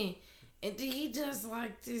happening? And then he does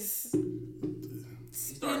like this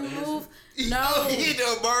spin move. No. He did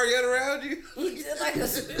a Mario around you? He did like a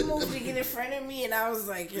spin move to get in front of me, and I was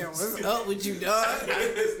like, yo, what's up with you, dog?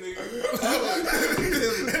 This nigga.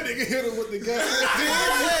 That nigga hit him with the gun.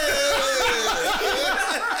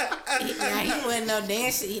 He wasn't no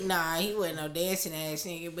dancing. He wasn't no dancing ass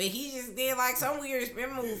nigga, but he just did like some weird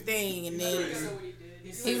spin move thing, and then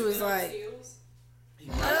he was like,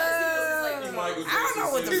 I don't know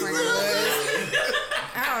what the fuck it was.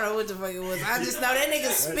 I don't know what the fuck it was. I just know that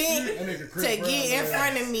nigga spin to get in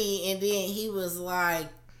front of me, and then he was like,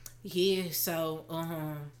 yeah, so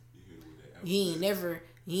you ain't never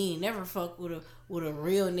fuck with a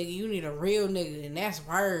real nigga. You need a real nigga, and that's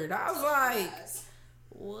word. I was like,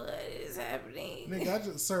 what is happening? Nigga, I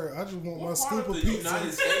just want my scoop of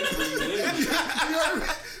pizza.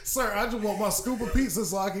 Sir, I just want my scoop of pizza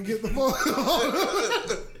so I can get the phone.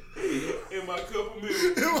 In my cup of milk.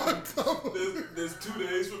 There's 2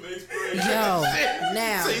 days from the expiration. Yo,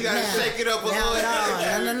 now. So you gotta shake it up a little. No.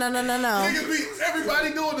 Niggas be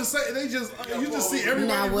everybody doing the same. They just you just see everybody.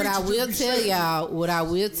 Now what I will tell y'all,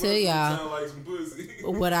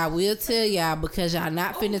 because y'all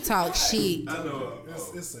not finna talk shit. I know.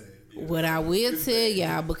 It's sad. What I will tell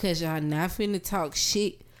y'all, because y'all not finna talk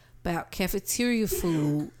shit about cafeteria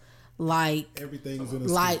food. Like everything's in a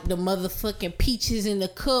like the motherfucking peaches in the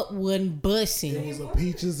cup wasn't busting. It was a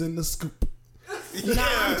peaches in the scoop. No,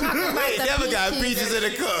 I'm talking about the never peaches. got peaches in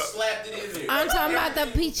a cup. Slapped it in there. I'm talking about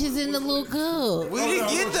the peaches in the little cup. We didn't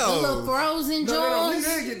get The little those. frozen No, we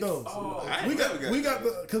joints. did get those. We got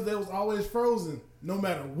the because they was always frozen, no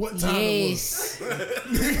matter what time Yes. The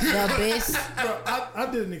best. it was. Bro, I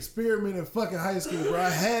did an experiment in fucking high school, bro. I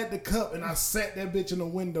had the cup and I sat that bitch in the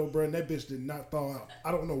window, bro, and that bitch did not thaw out.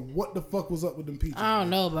 I don't know what the fuck was up with them peaches. I don't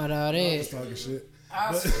know about all I'm just that. talking shit.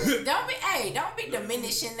 Don't be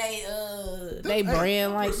diminishing they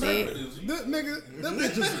brand like that. That nigga, that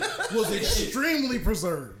bitch was extremely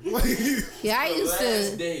preserved. Like, Yeah, I used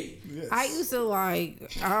Last to. day. I used to like.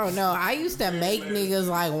 I don't know. I used to make niggas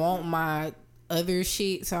like want my other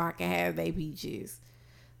shit so I can have they peaches.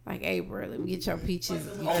 Like, hey, bro, let me get your peaches.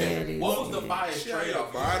 You can have this. What was the bias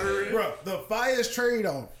trade-off? bro, the finest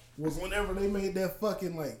trade-off was whenever they made that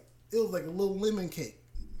fucking like it was like a little lemon cake.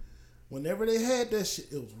 Whenever they had that shit,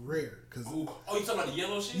 it was rare. Cause Oh, you talking about the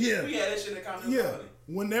yellow shit? Yeah. We had that shit at Continental yeah, Valley.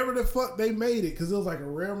 whenever the fuck they made it, cause it was like a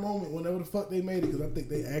rare moment. Whenever the fuck they made it, cause I think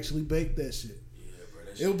they actually baked that shit. Yeah, bro.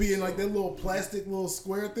 That It would be shit in like was that little plastic little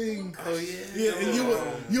square thing. Oh yeah. Yeah,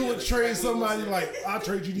 and you would trade somebody like, I'll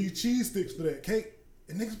trade you these cheese sticks for that cake.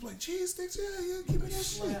 And niggas be like, cheese sticks? Yeah, give me that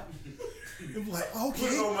shit. It be like, okay,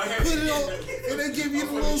 Put it on my hand. put it on, and they give you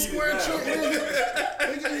the little square truck.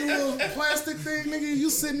 They give you a little plastic thing, nigga. You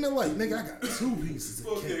sitting there like, nigga, I got 2 pieces of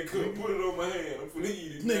Fuck cake. that cook. Put it on my hand. I'm finna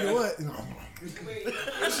eat it. Nigga, now. what?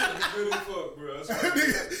 That shit be good as fuck, bro.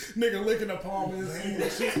 nigga licking the palm of his hand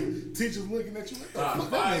and shit. Teachers looking at you like, Nah, fuck, the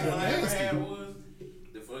that bias nigga one I ever nasty. had was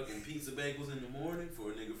the fucking pizza bagels in the morning for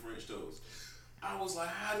a nigga French toast. I was like,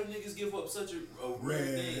 how do niggas give up such a rare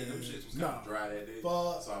Man, thing? Them shits was kind nah. of dry that day.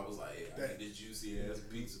 Fuck So I was like, hey, I need this juicy ass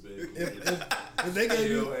pizza bagel. If they gave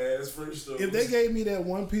me, ass French toast. if they gave me that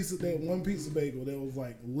one pizza bagel that was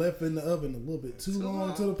like left in the oven a little bit too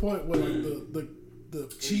long to the point where like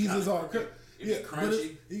the cheese is all cooked. It'd be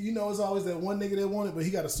crunchy. But you know it's always that one nigga that want it, but he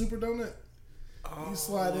got a super donut. You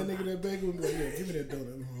slide that nigga that bagel and be like, yeah, give me that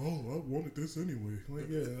donut. Oh, I wanted this anyway. Like,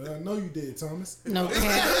 yeah, I know you did, Thomas. No cap.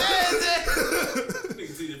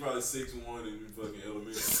 Nigga teacher probably 6'1" in fucking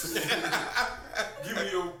elementary school. Give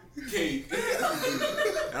me your cake.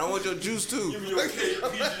 I don't want your juice too. Give me your cake,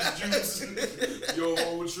 peaches, juice, your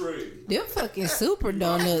whole tray. Them fucking super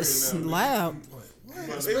donuts loud.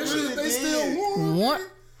 Especially if they still warm. What?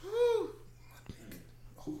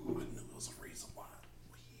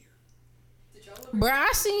 Bro,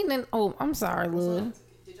 I seen an. Oh, I'm sorry, Lil.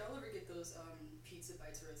 Did y'all ever get those pizza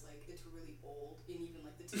bites where it's like it's really old and even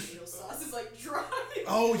like the tomato sauce is like dry?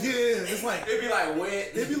 Oh yeah, it's like It'd be like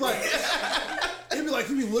wet. it'd be like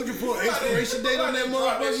you be looking for an expiration date on that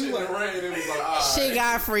motherfucker. You like, rain, it was like, ah. She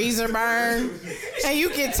got freezer burn, and you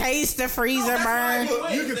can taste the freezer burn.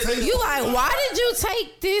 you can taste. You like, why did you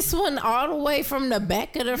take this one all the way from the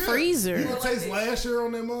back of the You freezer? can taste last year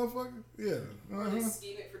on that motherfucker. Yeah. Or they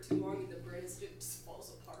steam it for too long and the bread just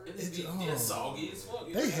falls apart. It's soggy as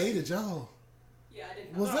fuck. They hated y'all. Yeah, I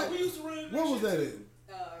didn't. Was know. that? we used to run that What was shit that? too.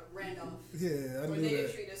 Randolph. Yeah, I Where knew they didn't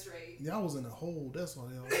that. treat us right. Y'all was in a hole. That's why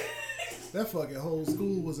y'all. That fucking whole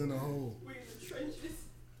school was in a hole. We're in the trenches.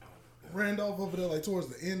 Randolph over there, like towards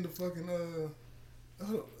the end of fucking. I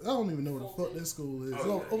don't even know where the fuck that school is.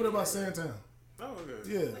 Oh, Over there by Sandtown. Oh, okay.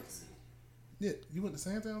 Yeah. Yeah, you went to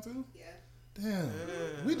Sandtown too? Yeah. Damn.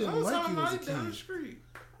 We didn't like you as a down the kid. street.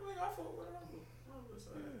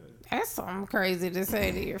 That's something crazy to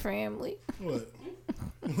say to your family. What?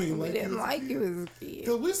 We didn't like you as a kid.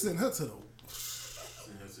 Cause we sent her to the.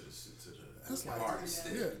 That's like, hardest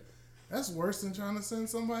yeah, that's worse than trying to send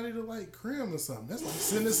somebody to like Crim or something. That's like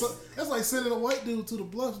sending that's like sending a white dude to the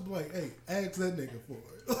Bluffs. Be like, hey, ask that nigga for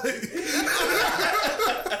it. Like,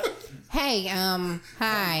 Hey,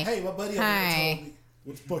 hi. hey, my buddy, Hi. told me,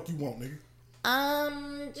 what the fuck you want,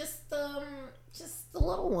 nigga? Just a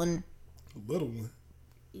little one. A little one.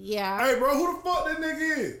 Yeah. Hey, bro, who the fuck that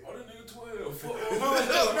nigga is? Oh, that nigga 12. Fuck.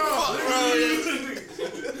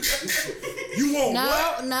 You want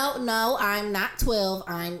what? No, I'm not 12.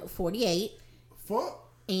 I'm 48. Fuck.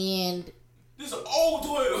 And This is an old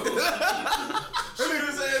 12. Shoot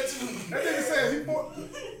his ass too. That nigga said he bought.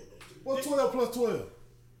 What's 12 plus 12?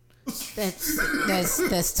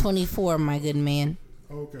 that's 24, my good man.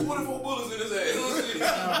 Okay. 24 bullets in his ass.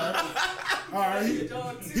 All right.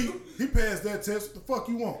 He passed that test. What the fuck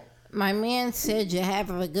you want? My man said you have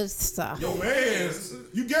a good stuff. Yo, man.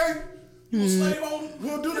 You gay? You a slave owner?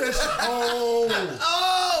 We'll do that shit. Oh.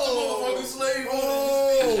 Motherfucking slave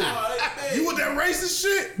Oh. You with that racist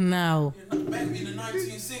shit? No. Back in the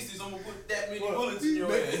 1960s, I'm gonna put that many bullets in your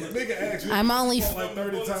ass. Nigga asked you I'm only like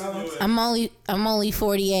 30 times. I'm only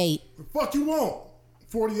 48. The fuck you want?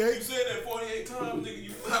 48? You said that 48 times, nigga.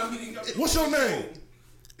 You how many? What's your name?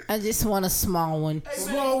 I just want a small one. Hey,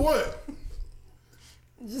 Small what?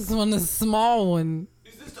 Just want a small one.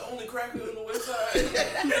 Is this the only cracker on the west side?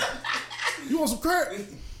 You want some crack? You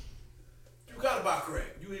gotta buy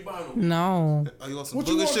crack. You ain't buying no. No. Oh, you want some What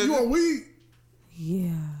you booger want? sugar? You want weed?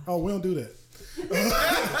 Yeah. Oh, we don't do that.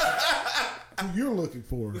 Who you're looking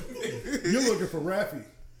for? You're looking for Raffy.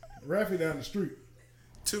 Raffy down the street.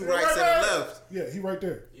 2 rights and a left. Yeah, he right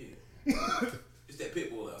there. Yeah. It's that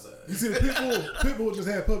pit bull outside. You see the Pitbull just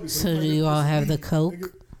had puppies. So do you all have the Coke?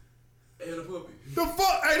 Nigga. And a puppy. The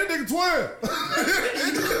fuck? Hey, that nigga 12.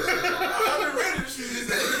 I've been ready to shoot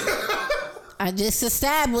his ass. I just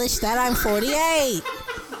established that I'm 48.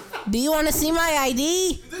 Do you want to see my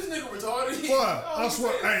ID? This nigga retarded. What?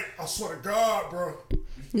 I swear to God, bro.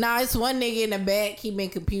 Nah, it's one nigga in the back. He been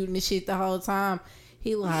computing the shit the whole time.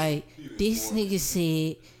 He like, this nigga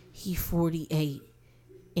said he 48.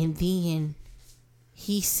 And then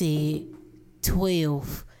he said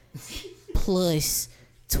 12 plus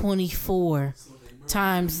 24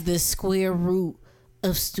 times the square root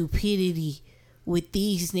of stupidity with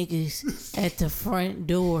these niggas at the front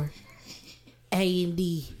door.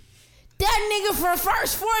 A&D. That nigga from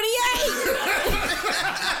First 48.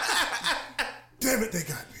 Damn it, they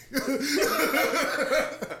got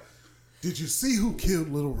me. Did you see who killed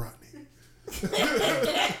Little Rodney? What's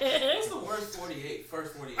the worst 48?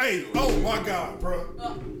 First 48. Hey, oh my God, bro.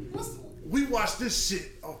 We watched this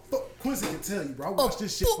shit. Oh, fuck, Quincy can tell you, bro. I watched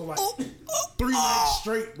this shit for like 3 nights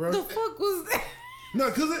straight, bro. The fuck was that? No,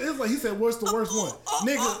 because it's like he said, what's the worst one?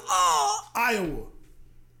 Nigga, Iowa.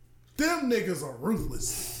 Them niggas are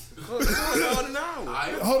ruthless. Hold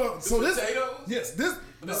on. So this, yes, this.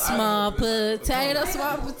 Small potato,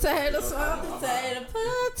 small potato, small potato,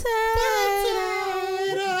 potato.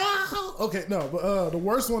 Okay, no, but the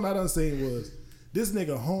worst one I done seen was this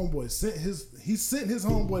nigga homeboy sent his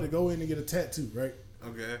homeboy to go in and get a tattoo, right?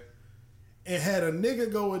 Okay. And had a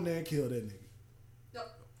nigga go in there and kill that nigga.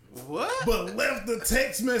 What? But left the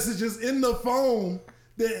text messages in the phone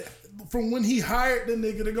that from when he hired the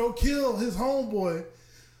nigga to go kill his homeboy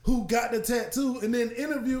who got the tattoo, and then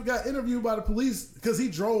got interviewed by the police because he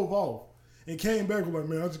drove off and came back with like,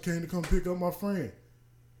 man, I just came to come pick up my friend.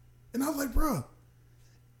 And I was like, bro,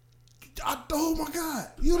 oh my God,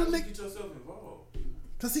 you the nigga. Get yourself involved.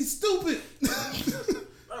 Cause he's stupid.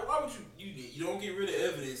 Like, why would you don't get rid of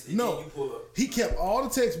evidence and No, then you pull up. he kept all the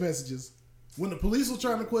text messages. When the police was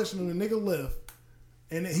trying to question him, the nigga left,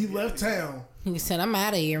 and then he left town. He said, I'm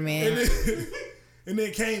out of here, man. And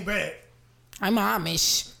then came back. I'm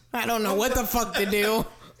Amish. I don't know what the fuck to do.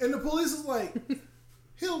 And the police was like,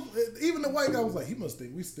 even the white guy was like, he must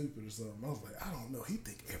think we stupid or something. I was like, I don't know. He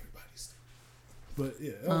think everybody's stupid. But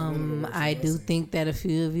yeah, that was one of the worst I ones do I've seen. think that a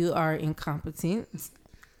few of you are incompetent.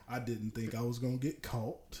 I didn't think I was gonna get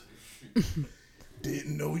caught.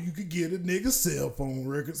 Didn't know you could get a nigga cell phone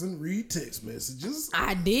records and read text messages.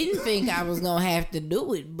 I didn't think I was gonna have to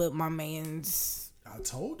do it, but my man's. I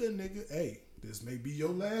told that nigga, hey, this may be your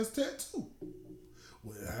last tattoo.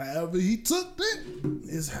 Well, however he took that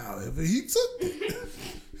is however he took it.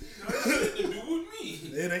 Nothing to do with me.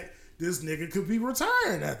 It ain't. This nigga could be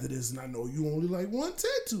retiring after this, and I know you only like one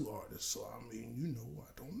tattoo artist, so I mean, you know,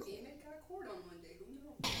 I don't know. Damn it, got a cord on Monday. Who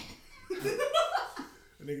knows?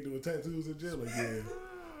 A nigga doing tattoos in jail, like, yeah.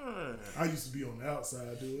 I used to be on the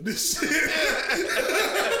outside doing this shit. That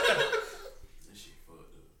shit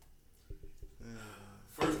fucked up.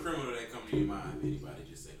 First criminal that come to your mind, anybody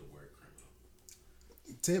just say the word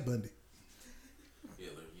criminal. Ted Bundy.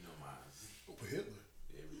 Hitler, you know mine. Hitler.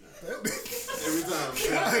 Every time.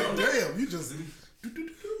 God damn, you just.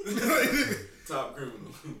 Top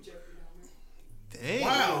criminal. Damn.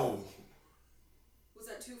 Wow. Was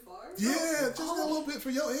that too far? Yeah, just a little bit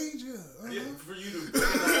for your age, yeah. Yeah, for you to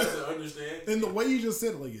recognize and understand. And the way you just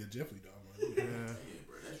said it, like, yeah, Jeffrey Dahmer. Yeah.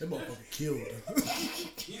 Bro, That motherfucker killed him.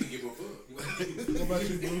 he didn't give a fuck. What about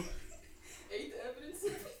you, bro? Ate the evidence.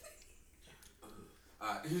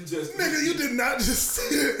 Justin. Nigga, you did not just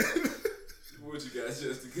say it. What you got,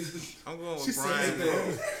 Justin? I'm going She with said,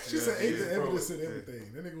 Brian. she said, ate the evidence and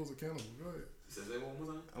everything. That nigga was accountable. Go ahead. Say that one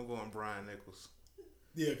more time. I'm going Brian Nichols.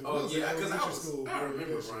 Yeah, because I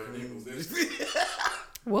remember Brian Nichols.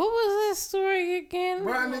 What was that story again?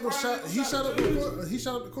 Brian Nichols shot up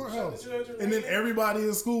the courthouse, and then everybody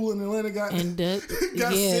in school in Atlanta got And got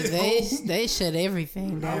yeah, sent home. they shut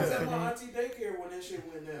everything I down was for at my that. auntie daycare when that shit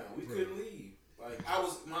went down. We couldn't leave. Like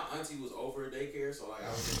my auntie was over at daycare, so like I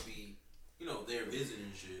would just be, there visiting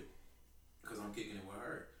and shit, because I'm kicking it with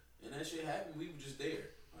her. And that shit happened. We were just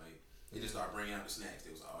there. Like They just started bringing out the snacks.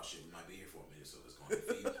 They was like, oh shit, we might be here for a minute, so let's go and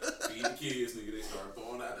feed the kids, nigga. They started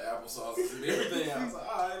throwing out the applesauce and everything. I was like,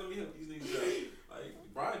 all right, let me help these niggas out. Like,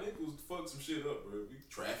 Brian Nichols fucked some shit up, bro.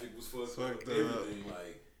 Traffic was fucked up, everything.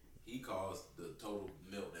 Like, he caused the total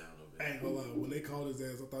meltdown of it. I ain't gonna lie, when they called his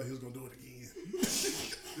ass, I thought he was gonna do it again.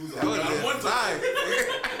 He was like, one time.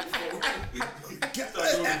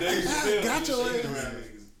 Got your ass.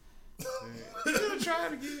 You should try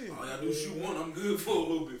it again. All I gotta do is shoot one. I'm good for a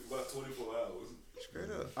little bit, for about 24 hours.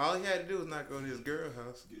 Straight up. All he had to do was not go to his girl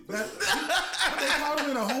house. But they called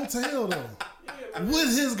him in a hotel though,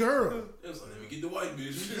 with his girl. It was like, let me get the white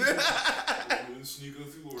bitch. Sneak her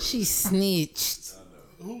through her. She snitched.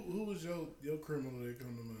 I know. Who was your criminal that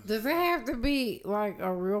come to mind? Does it have to be like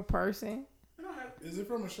a real person? Is it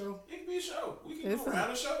from a show? It can be a show. We can go around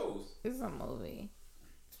the shows. It's a movie.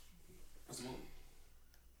 What's the movie?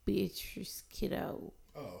 Beatrice Kiddo.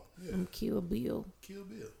 Oh, yeah. From Kill Bill. Kill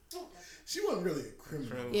Bill. She wasn't really a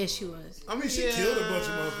criminal. Yeah, she was. I mean, she killed a bunch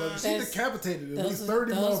of motherfuckers. She decapitated at least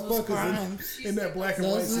 30 motherfuckers in that black and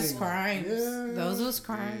white scene. Those was crimes. Yeah. Those was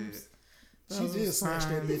crimes. She did snatch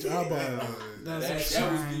that bitch eyeball out. That was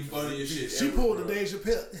the funniest shit. She pulled the Dave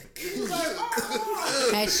Chappelle.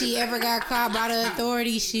 Had she ever got caught by the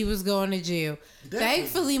authorities, she was going to jail. Definitely.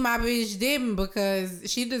 Thankfully, my bitch didn't, because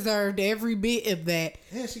she deserved every bit of that.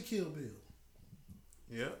 And she killed Bill.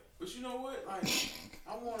 Yeah. But you know what? Like,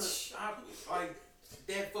 like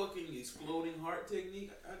that fucking exploding heart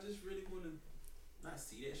technique. I just really want to not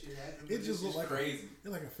see that shit happen. It just looked like crazy.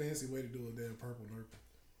 It's like a fancy way to do a damn purple nurple.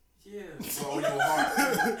 Yeah, so on your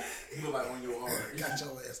heart. You look like on your heart. Got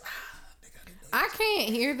your ass. I can't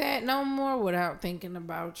hear that no more without thinking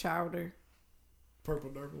about Chowder.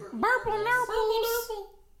 Purple nurple. Purple nurples.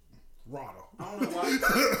 Rada. I don't know why.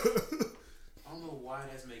 I don't know why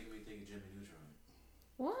that's making me think of Jimmy Neutron.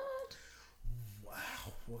 What?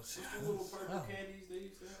 Wow. What's the little purple candies they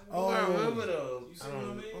used to have? Oh, I remember those. You see what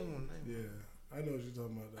I mean? Yeah, I know what you're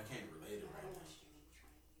talking about. I can't relate it right now.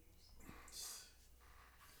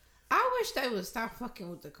 I wish they would stop fucking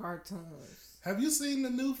with the cartoons. Have you seen the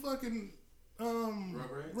new fucking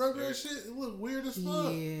Rugrats shit? It look weird as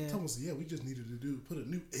fuck. Yeah. Thomas, yeah, we just needed to put a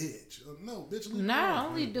new edge. No, bitch. Not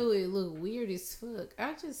only do it look weird as fuck,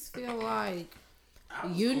 I just feel like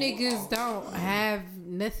you niggas don't have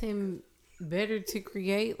nothing better to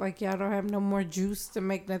create. Like, y'all don't have no more juice to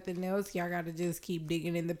make nothing else. Y'all gotta just keep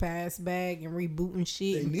digging in the past bag and rebooting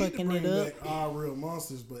shit they and need fucking to bring it up. back Our Real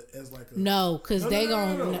Monsters, but as like a No,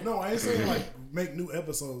 I ain't saying like make new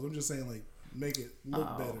episodes. I'm just saying like make it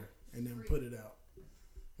look better and then put it out,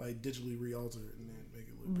 like digitally re-alter it and then make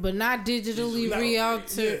it look better. But not digitally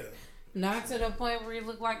re-alter. Yeah. Not to the point where you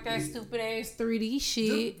look like that stupid ass 3D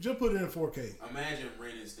shit. Just put it in 4K. Imagine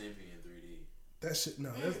Ren and Stimpy in 3D. That shit, no.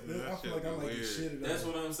 I feel like I like this shit. That's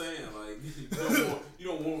what I'm saying. Like, you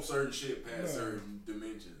don't want certain shit past certain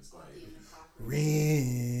dimensions. Like,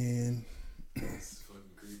 Ren. It's the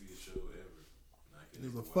fucking creepiest show ever.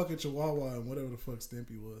 There's a fucking chihuahua and whatever the fuck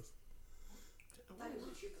Stimpy was.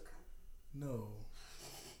 No.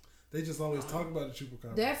 They just always talk about the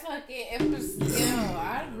chupacabra. That fucking episode,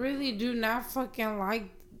 I really do not fucking like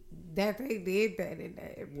that they did that in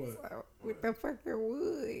that episode. What? With the fucking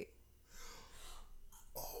wood.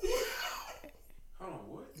 Oh, wow. Hold on,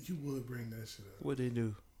 what? You would bring that shit up. What'd they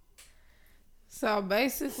do? So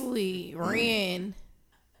basically, Ren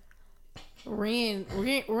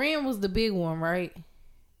was the big one, right?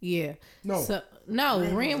 Yeah. No.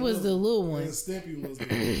 Ren was the little one. And Stimpy was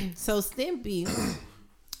the So Stimpy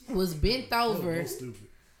was bent over. Stupid.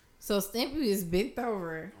 So Stimpy was bent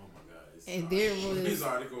over. Oh my god. And there was his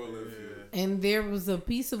article and there was a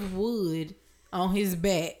piece of wood on his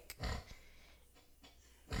back.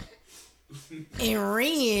 And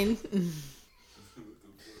Ren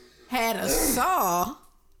had a saw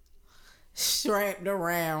strapped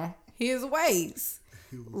around his waist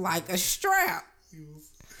like a strap.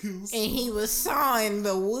 And he was sawing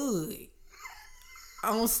the wood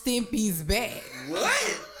on Stimpy's back.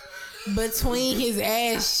 What? Between his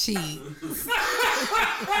ass cheeks. Man,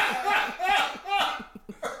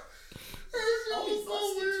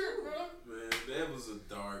 that was a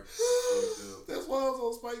dark. That's why I was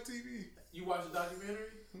on Spike TV. You watched the documentary?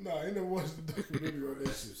 No, I ain't never watched the documentary on that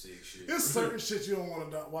shit. Sick shit. There's certain shit you don't want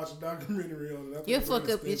to watch a documentary on. You'll fuck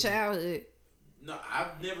up your childhood. No, I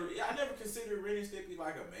never considered Ren and Stimpy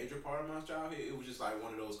like a major part of my childhood. It was just like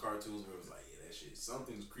one of those cartoons where it was like, yeah, that shit,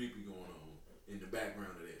 something's creepy going on in the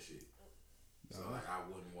background of that shit. So like, I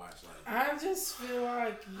wouldn't watch like. I just feel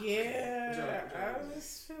like, I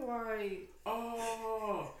just feel like,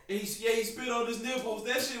 oh, and he spit on his nipples.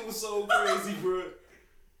 That shit was so crazy, bro.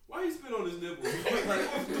 Why you spit on his nipple? Like,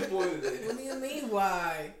 what's the point of that? What do you mean,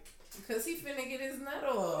 why? Because he finna get his nut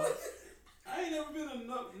off. I ain't never been a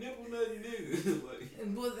nipple nutty nigga.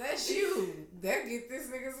 Like, But that's you. That get this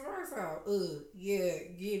nigga's smarts out. Yeah,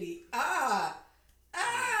 get it.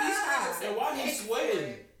 and why he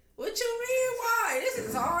sweating? What you mean, why? This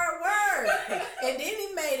is hard work. And then he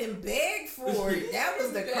made him beg for it. That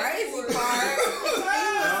was the crazy part.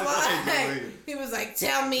 He was like,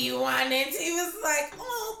 tell me you want it. He was like,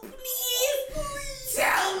 oh, please,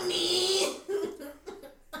 tell me.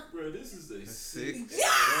 Bro, this is a sick.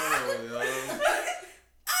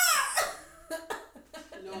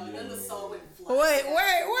 No, and then the song went flat. Wait,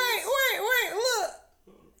 look.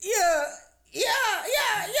 Yeah.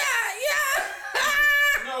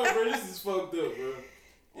 No, bro, this is fucked up, bro.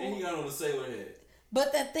 And he got on a sailor hat.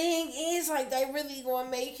 But the thing is, like, they really gonna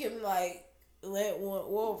make him, like, let one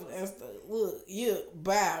wolf. That's the look. Yeah,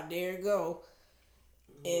 bow. There you go.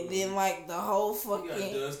 And then, like, the whole fucking.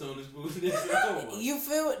 He got dust on his booty. You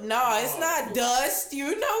feel it? No, it's not dust.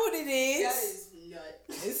 You know what it is. That is nut.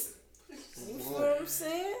 It's. You feel what I'm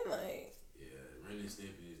saying? Like. Yeah, Ren and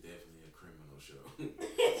Stimpy is definitely a criminal show.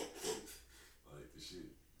 Like, the shit.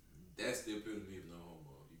 That's the epitome of no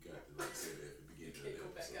homo. You got to, like, say that at the beginning of the Go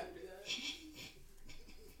back episode. after that.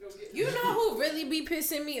 You know who really be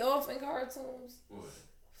pissing me off in cartoons? What?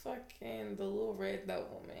 Fucking the little red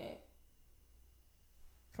devil, man.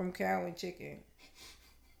 From Cow and Chicken.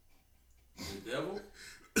 The devil?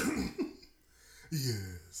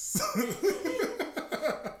 Yes.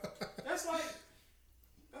 That's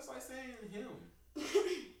like saying him.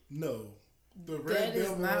 No. The That red is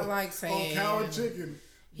devil not like saying on Cow him. and Chicken.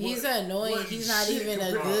 He's What- annoying. what He's not shit even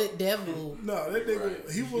a compared- good devil. No, that nigga,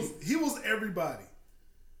 Right. he was everybody.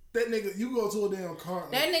 That nigga, you go to a damn car.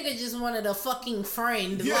 That nigga just wanted a fucking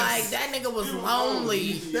friend. Yes. Like, that nigga was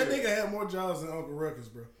lonely. That nigga had more jobs than Uncle Ruckus,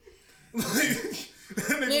 bro.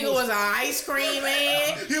 That Nigga was an ice cream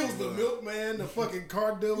man. He was the milkman, the fucking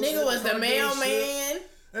car dealer. Nigga was the car dealer mailman. shit.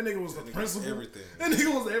 That nigga was the principal. everything. That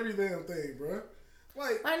nigga was every damn thing, bro.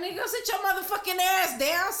 Like, nigga, sit your motherfucking ass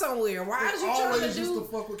down somewhere. Why is you trying always to used to do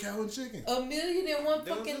fuck with Cow and Chicken. 1,000,001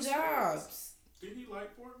 fucking jobs? Did he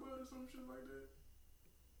like pork butt or some shit like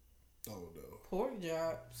that? Oh no. Pork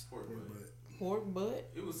jobs. Pork butt. Pork butt.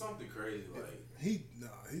 It was something crazy like. He no.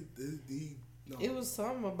 It was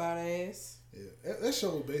something about ass. Yeah, that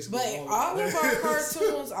show was basically. But all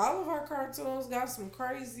of our cartoons got some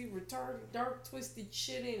crazy, retarded, dark, twisted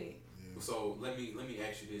shit in it. Yeah. So let me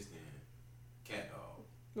ask you this then, Cat Dog.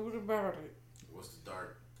 What about it? What's the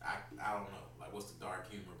dark? I don't know. Like, what's the dark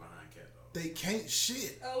humor behind Cat Dog? They can't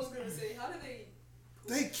shit. I was gonna say, how do they?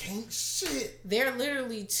 They can't shit. They're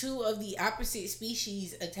literally two of the opposite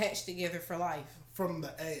species attached together for life. From the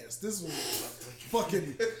ass. This was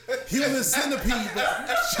fucking human centipede, but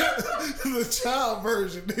the child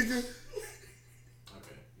version, nigga. Okay,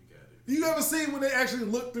 you got it. You ever seen when they actually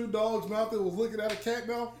looked through dog's mouth and was looking at a cat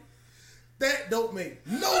mouth? That don't make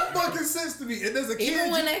no fucking sense to me. And there's a kid.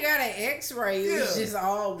 Even when they got an X-ray, it was just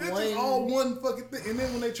all it's one. Just all one fucking thing. And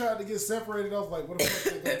then when they tried to get separated, I was like, what the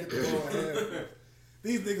fuck they gonna get the wrong hand?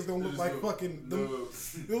 These niggas don't look like fucking. They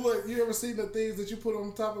look. You ever seen the things that you put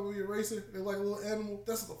on top of your eraser? They're like a little animal.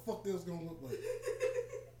 That's what the fuck they was gonna look like.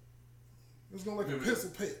 It's gonna look like a pencil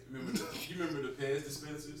pit. You remember the Pez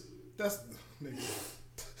dispensers? That's nigga.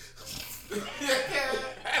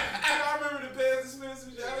 I remember the Pez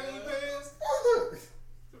dispensers. Y'all didn't eat Pez?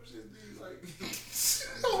 Some shit be like.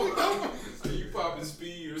 Are you popping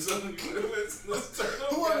speed or something? Let's turn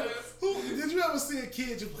up, guys. Did you ever see a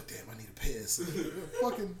kid just like, damn, I need a piss?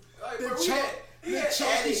 Fucking Like, that bro,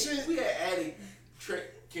 chalky shit. We had added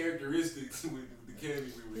characteristics with the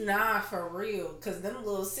candy we were. Nah, for real. Cause them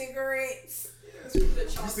little cigarettes. You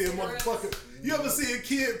see a motherfucker. You ever see a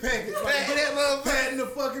kid packing patting the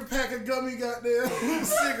fucking pack of gummy goddamn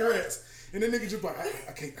cigarettes, and then nigga just like,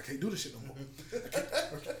 I can't do this shit no more.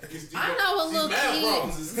 I know a little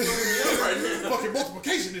kid. Fucking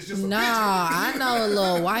multiplication is just a Nah, I know a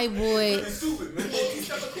little white boy.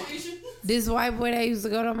 This white boy that used to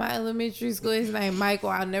go to my elementary school, his name Michael.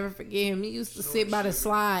 I'll never forget him. He used to sit by the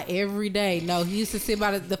slide every day. No, he used to sit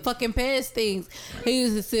by the fucking Pez things. He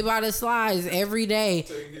used to sit by the slides every day.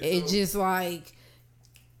 It just like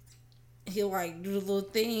he'll like do the little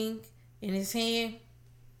thing in his hand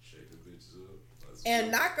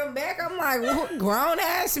and knock him back. I'm like, what grown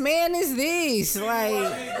ass man is this? Like,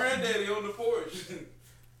 granddaddy on the porch.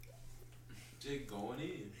 Jake going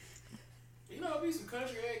in. You know, be some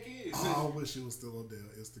country ass kids. I wish it was still on their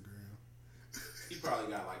Instagram. He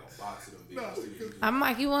probably got like a box of them videos. I'm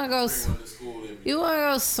like, you wanna go? You wanna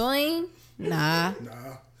go swing? Nah.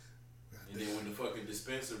 Nah. And then when the fucking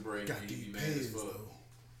dispenser break, Got he these be mad as pens fuck.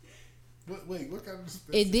 though. Wait, what kind of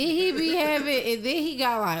dispenser? And then he be having, and then he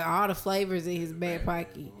got like all the flavors in his back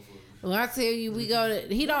pocket. When I tell you, we go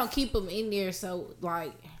to, he don't keep them in there, so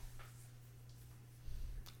like,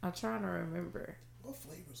 I'm trying to remember. What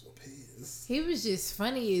flavors were Pez? He was just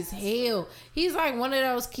funny as hell. He's like one of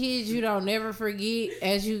those kids you don't never forget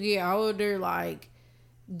as you get older, like,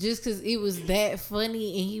 just because it was that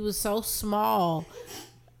funny and he was so small.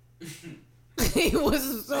 He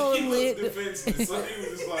was so He lit. was defensive, so he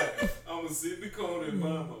was just like, I'm gonna sit in the corner and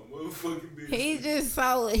mind my motherfucking business. He just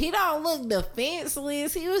so, he don't look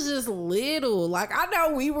defenseless. He was just little. Like, I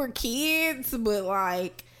know we were kids, but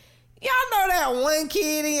like, y'all know that one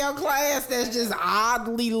kid in your class that's just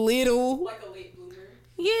oddly little? Like a late bloomer.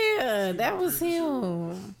 Yeah, that was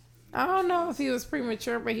him. I don't know if he was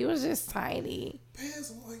premature, but he was just tiny.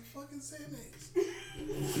 Pez are like fucking Xanax.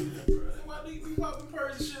 Why do you be popping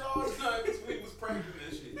purrs and shit all the time? Because we was pranking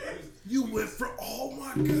that shit. You went from, oh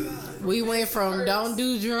my god. We went from don't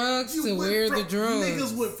do drugs You to went where from, the drugs.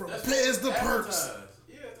 Niggas went from Pez to Perks.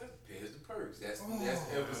 Yeah, that's Pez the Perks. That's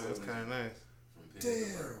the episode. That's kind of nice. From Pez the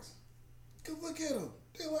Damn. Perks. Cause look at them.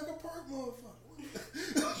 They like a perk motherfucker.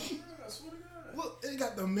 Yeah, I swear to God. Look, they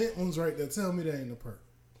got the mint ones right there. Tell me they ain't a perk.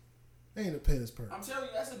 They ain't a Pez perk. I'm telling you,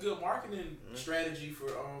 that's a good marketing strategy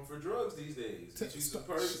for drugs these days. Get you some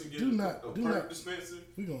perks and get Do a not- do perk not- dispenser.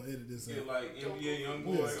 We gonna edit this Get out. like NBA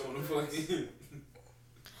YoungBoy Yes. on the fucking.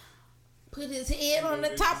 Put his head on the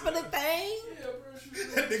top of the thing. Yeah,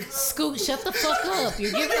 bro. That nigga, Scoot, shut the fuck up.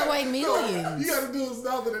 You're giving away millions. you gotta do is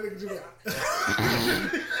now that nigga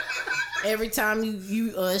just got. Every time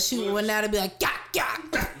you shoot one out, it'll be like, gah, gah,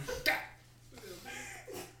 gah, gah.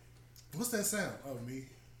 What's that sound? Oh, me.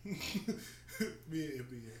 Me and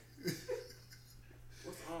NBA.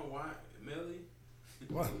 What's on? Why? Melly?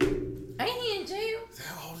 What? Ain't he in jail?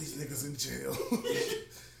 All these niggas in jail.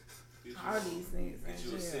 All these niggas Get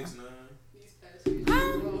you a in jail. 6'9". These past few years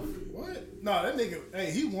were rough. What? No, that nigga.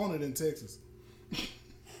 Hey, he wanted in Texas.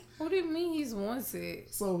 What do you mean he's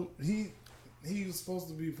wanted? So he was supposed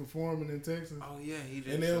to be performing in Texas, Oh yeah, he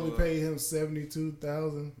did. and they show only up. paid him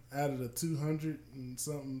 $72,000 out of the 200 and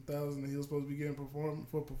something thousand that he was supposed to be getting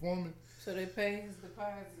for performing. So they pay his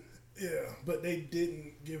deposit. Yeah, but they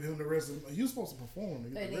didn't give him the rest of. He was supposed to perform.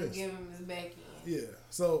 And They get the didn't rest. give him his back end. Yeah,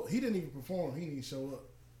 so he didn't even perform. He didn't even show up,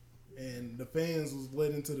 and the fans was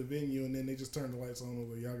led into the venue, and then they just turned the lights on and was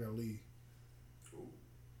like, "Y'all gotta leave,"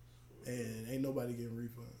 and ain't nobody getting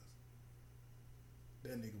refunds.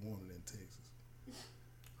 That nigga wanted in Texas.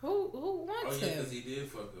 Who Oh wants yeah, him? because he did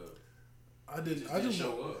fuck up. I didn't. Just I didn't just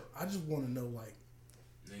show up. I just want to know, like,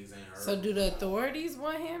 Niggas ain't heard. So do the authorities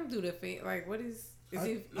want him? Do the like what is he?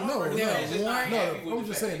 no, is there no, a just not warrant? happy with I'm the just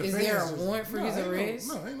fact saying. The Is fans there a just- warrant for his ain't arrest?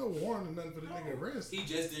 No, ain't no warrant or nothing for the nigga arrest. He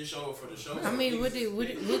just didn't show up for the show. I mean, what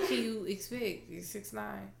Niggas- can you expect? He's 6'9".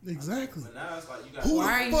 Exactly. But now it's like you got. Who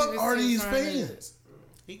Why are the you fuck even are still these trying to- fans?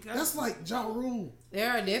 He got That's like Ja Rule. There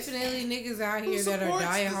are definitely niggas out here that are supports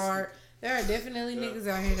this? diehard. There are definitely niggas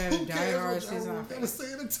out here that are Who diehard cares what Ja Rule Six-Nine gotta fans.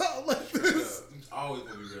 say in the top like this? It's always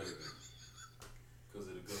gonna be relevant because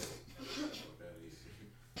of the goal. Fuck outta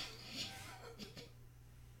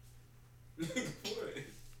here. What?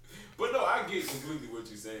 But no, I get completely what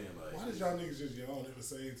you're saying. Like, Why did y'all niggas just yawn at the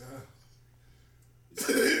same time?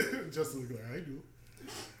 Just look like I do.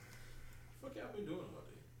 fuck y'all been doing all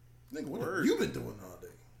day? Nigga, what Word. have you been doing all day?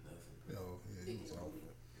 Nothing. Yo, yeah, he was off.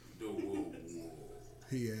 Do whoa.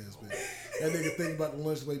 He has been. That nigga think about the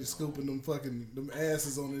lunch lady scooping them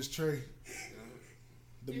asses on his tray.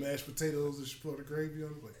 The mashed potatoes and she put the gravy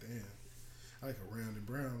on it. Like, damn. I like a round and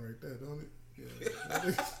brown right there, don't it? Yeah.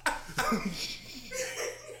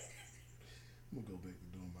 I'm gonna go back to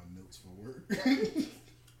doing my notes for work. I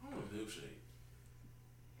want a milkshake.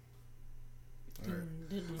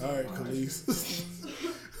 All right, Khalees.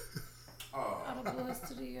 Oh, All the boys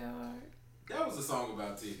to the yard. that was a song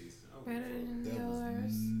about titties. Better than That was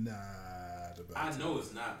yours. not about I titties. know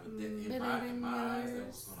it's not, but that, in Better my than eyes, that yours.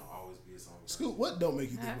 was gonna always be a song about Scoot, what don't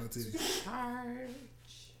make you think about titties? Charge.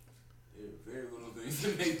 There are very little things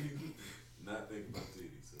that make me not think about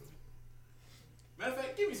titties. So. Matter of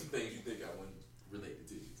fact, give me some things you think I wouldn't relate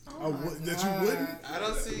to titties. Oh my That God. you wouldn't? I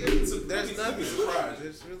don't see. Let There's me nothing. surprised.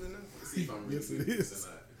 There's really nothing. See if I'm really Yes, it good at this is. or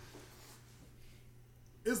not.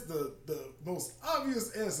 It's the most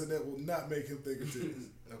obvious answer that will not make him think of titties.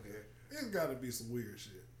 Okay. It's got to be some weird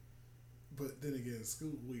shit. But then again,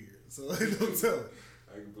 Scoot weird, so ain't no telling.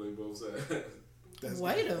 I can play both sides. That's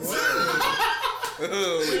Wait gay. a minute.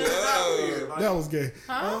 Oh, That was gay.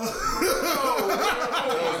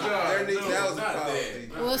 there needs that was a not apology.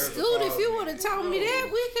 Well, Scoot, if you would have told me that,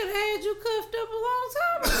 we could have had you cuffed up a long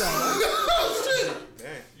time ago.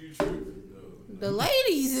 The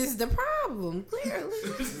ladies is the problem, clearly.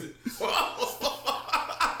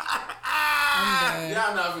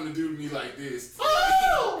 Y'all not gonna do me like this.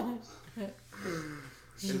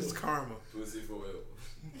 It's karma. Pussy forever.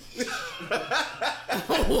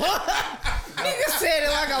 What? Nigga said it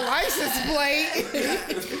like a license plate.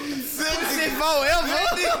 Pussy forever.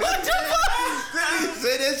 What the fuck?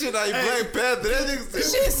 Say that shit like Black Panther. That nigga said,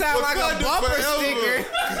 shit sound like a bumper sticker.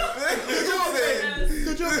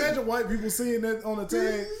 Could you imagine white people seeing that on the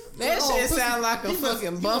tag? That shit sound like a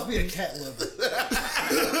fucking bumper. He must be a cat lover. No,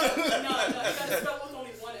 you gotta spell with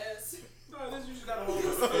only one S. No, this you just gotta hold the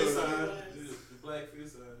fist sign. The black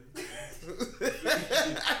fist sign.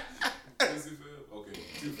 Pussy forever. Okay,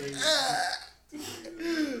 2 fingers.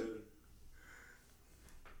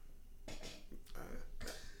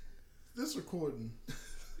 This recording.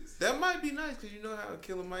 that might be nice because you know how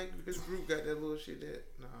Killer Mike, his group got that little shit that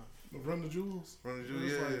Run the Jewels? Run the Jewels,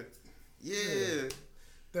 It's yeah. like- Yeah.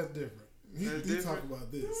 That's different. He talk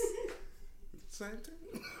about this. Same thing.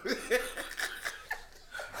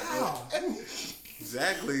 Wow.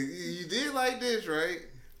 Exactly. You did like this, right?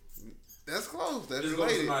 That's close. That's Just go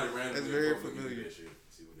to related. somebody randomly That's very and go look at familiar. that shit.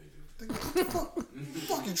 See what they do. What the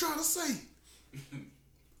fuck you trying to say?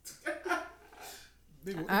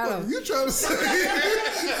 Nigga, what the fuck are you trying to say?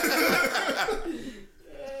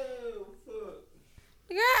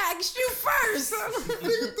 I asked you first. Nigga,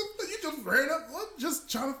 you just ran up, just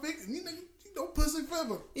trying to figure. You nigga, you know, pussy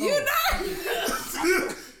forever. You know?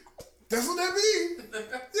 That's what that mean.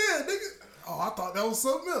 Yeah, nigga. Oh, I thought that was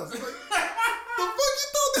something else. Like, the fuck you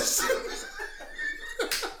thought this shit?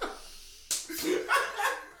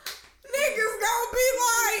 Niggas gonna be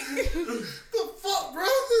like, the fuck, bro?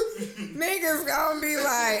 niggas gonna be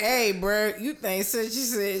like, hey, bro, you think such and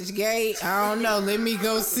such gay? I don't know. Let me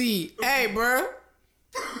go see. Hey, bro.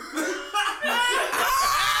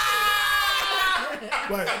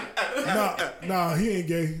 Like, nah, he ain't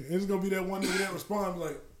gay. It's gonna be that one nigga that respond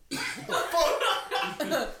like, what the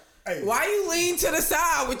fuck? Hey, Why you lean to the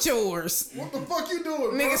side with yours? what the fuck you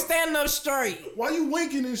doing, Nigga, bro? stand up straight. Why you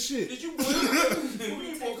winking and shit? Did you blink? Who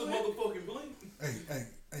you supposed to motherfucking blink? Hey,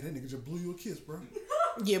 that nigga just blew you a kiss, bro.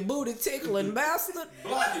 You booty tickling bastard.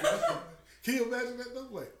 Block it. Can you imagine that though?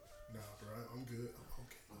 Like, nah, bro, I'm good. I'm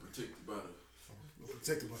okay. I'm protected by the... I'm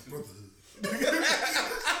protected by brotherhood.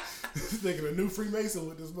 Thinking a new Freemason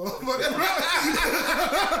with this motherfucker.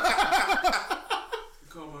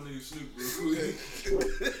 Call my nigga Snoop real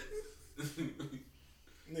quick.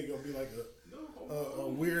 Nigga gonna be like a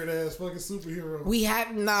weird ass fucking superhero. We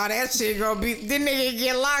have that shit gonna be. Then nigga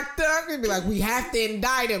get locked up and be like, we have to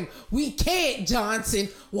indict him. We can't, Johnson.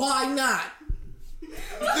 Why not?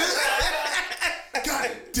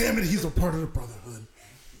 God damn it, he's a part of the brotherhood.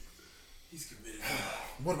 He's committed.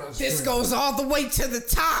 What about This strength? goes all the way to the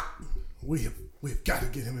top. We've got to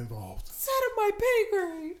get him involved. It's out of my pay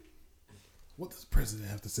grade. What does the president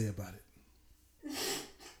have to say about it?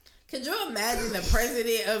 Could you imagine the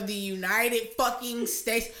president of the United fucking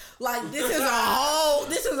States? Like, this is a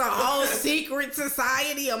whole secret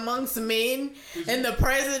society amongst men, and the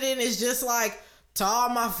president is just like, to all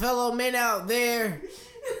my fellow men out there.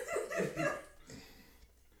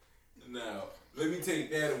 Now, let me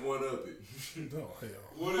take that and one up it. No, hell.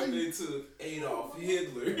 What if they took Adolf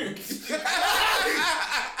Hitler?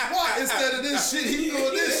 Why? Instead of this shit, he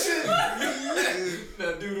doing this shit.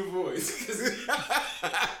 Now do the voice.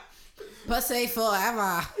 Pussy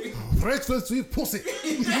forever. Breakfast with pussy.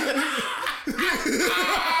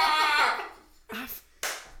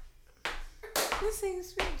 This thing's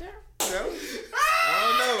sweet, Jerry. I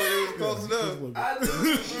don't know, but it was close enough. I do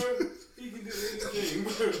it, bro. He can do anything,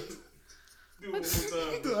 bro. Do it one more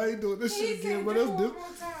time. I ain't doing this shit again, but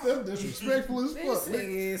that's disrespectful as fuck. This nigga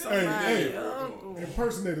is Hey, uncle.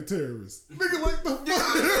 impersonate a terrorist. Nigga, like the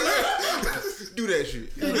fuck? Do that shit.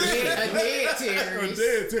 A dead A terrorist.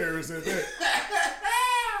 dead terrorist at that.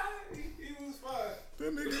 He was fine.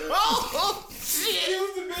 That nigga. Oh, He shit.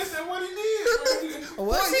 was the best at what he did, bro.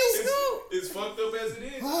 What's he Scoop? It's fucked up as it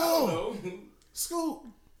is. Oh. I don't know. Scoop,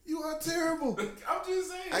 you are terrible. I'm just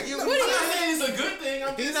saying. I get I'm what not he's saying it's a good thing.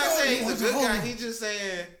 I'm He's just not saying he's a good Hold guy. on. He's just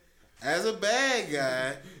saying, as a bad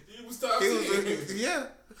guy, He was toxic. he was yeah.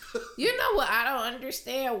 You know what I don't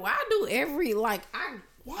understand? Why do I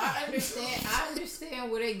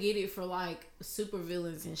understand where they get it for like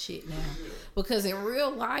supervillains and shit now. Because in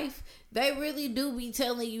real life, they really do be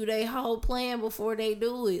telling you they whole plan before they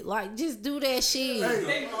do it. Like, just do that shit.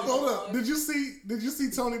 Hey, hold up. Did you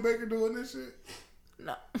see Tony Baker doing this shit?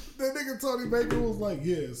 No. That nigga Tony Baker was like,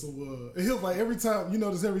 yeah, so and he was like, every time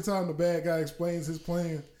the bad guy explains his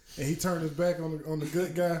plan and he turned his back on the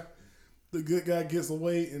good guy, the good guy gets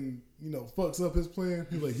away and fucks up his plan.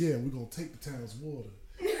 He's like, yeah, we're gonna take the town's water.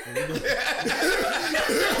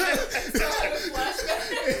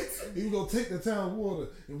 He's gonna take the town's water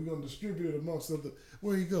and we're gonna distribute it amongst other.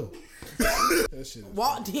 Where you go? That shit.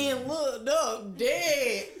 Walked in, looked up,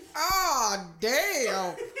 dead. Oh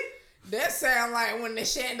damn! That sound like when the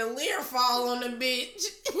chandelier fall on the bitch.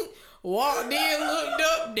 Walked in, looked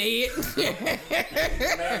up, dead.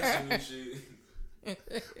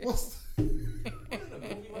 What's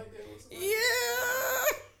yeah.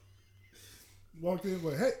 Walked in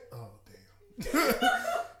like, hey, oh damn.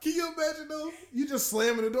 Can you imagine though? You just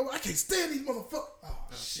slamming the door. I can't stand these motherfuckers. Oh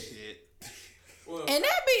shit. Well, and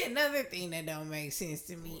that be another thing that don't make sense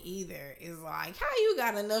to me either. Is like how you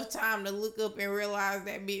got enough time to look up and realize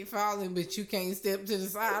that bitch falling, but you can't step to the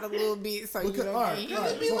side a little bit so you don't get hit.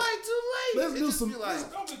 It'd be like too late. Let's do some.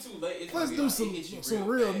 Don't be too late. Let's do some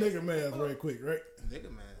real nigga math right quick, right?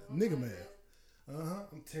 Nigga math.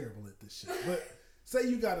 I'm terrible at this shit. But say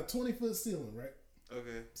you got a 20-foot ceiling, right?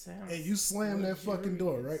 Okay. And you slam that fucking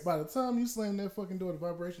door, right? By the time you slam that fucking door, the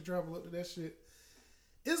vibration travel up to that shit.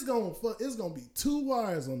 It's gonna be 2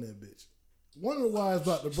 wires on that bitch. One of the wires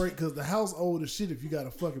about to break because the house old as shit. If you got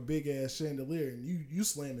a fucking big ass chandelier and you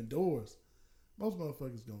slamming doors, most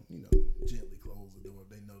motherfuckers gonna gently close the door if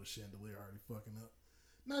they know the chandelier already fucking up.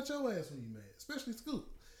 Not your ass when you mad, especially Scoop.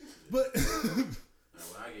 But that's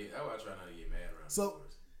why I try not to get mad around. So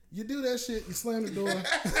you do that shit. You slam the door.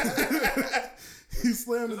 You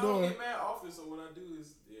slam the door. I don't get mad often, so what I do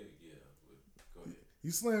is go ahead.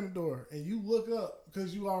 You slam the door and you look up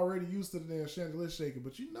because you already used to the damn chandelier shaking,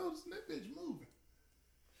 but you notice that bitch moving.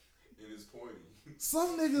 And it's pointy.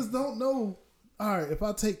 Some niggas don't know. All right, if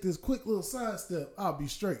I take this quick little side step, I'll be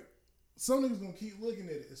straight. Some niggas gonna keep looking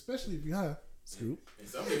at it, especially if you high. Scoop. And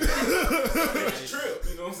some niggas trip.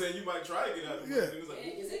 You know what I'm saying? You might try to get out of the way.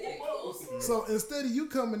 Like, so instead of you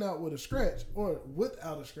coming out with a scratch or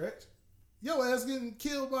without a scratch, your ass getting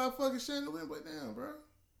killed by a fucking chandelier. But damn, bro,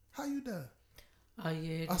 how you die? Oh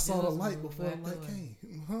yeah. I saw the light before the light came.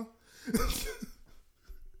 So,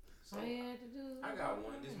 all you had to do. I got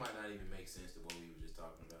one. This might not even make sense to what we were just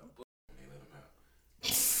talking about, but they let him out.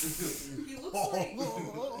 He looks like.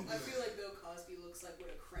 I feel like Bill Cosby looks like what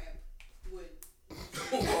a cramp would.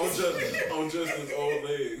 on Justin's old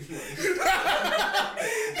leg.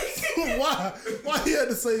 Why he had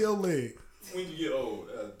to say your leg? When you get old,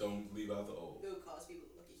 don't leave out the old. Bill Cosby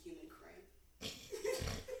looked like a human cramp.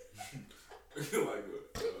 Like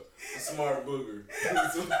a smart booger.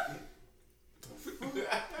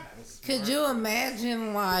 Could you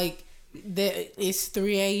imagine like that? It's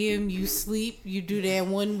 3 a.m. You sleep. You do that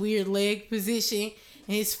one weird leg position,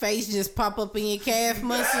 and his face just pop up in your calf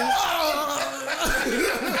muscle.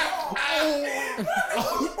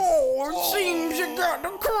 It seems you got the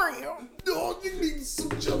cramp. Oh, you need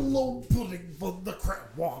some Jello pudding for the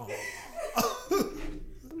cramp. Wow.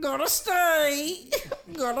 Gotta stay.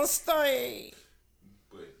 Gotta stay.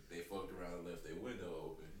 But they fucked around and left their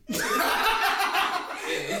window open.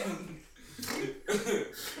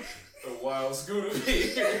 A wild scooter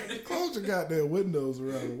here. Close your goddamn windows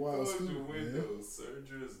around a wild scooter. Close your windows. Sir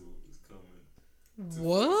Drizzle is coming.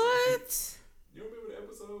 What? You remember the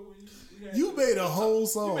episode when you made a whole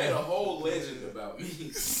song. You made a whole legend about me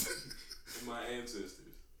and my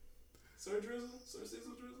ancestors. Sir Drizzle? Sir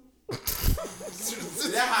Cecil Drizzle?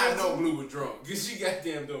 That's how I know Blue was drunk. Because she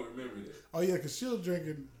goddamn don't remember that. Oh, yeah, because she was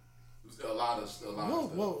drinking. It was a lot of stuff.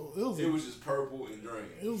 It was just purple and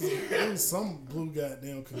drinking. It was some blue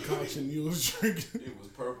goddamn concoction you was drinking. It was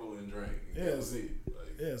purple and drinking. Yeah, that was it.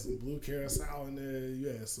 Some blue carousel in there. You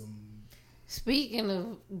had some. Speaking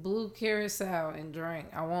of blue carousel and drink,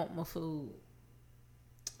 I want my food.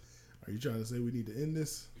 Are you trying to say we need to end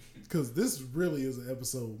this? Because this really is an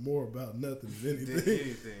episode more about nothing than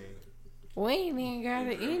anything. We ain't even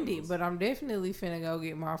gotta end it, but I'm definitely finna go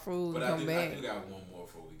get my food and come back. I do got one more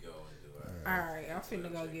before we go and do it. Alright, I'm finna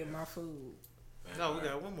go get my food. No, we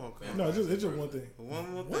got one more. No, it's just one thing.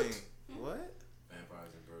 One more thing. What?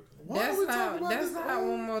 Vampires in Brooklyn. That's not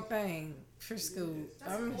one more thing for school.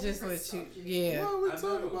 I'm just let you. Yeah. Why are we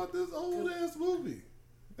talking about this old ass movie?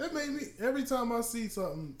 That made me. Every time I see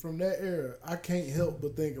something from that era, I can't help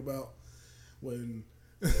but think about when.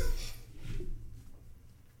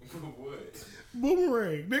 What?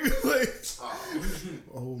 Boomerang, nigga. Like,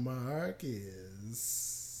 oh Marcus.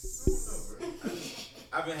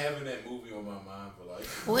 I've been having that movie on my mind for like.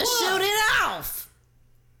 Well, shoot it off.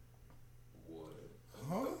 What?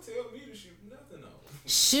 Don't tell me to shoot nothing off.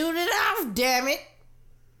 Shoot it off, damn it.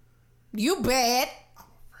 You bad.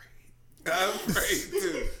 I'm afraid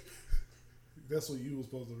too. That's what you were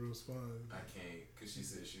supposed to respond. I can't, cause she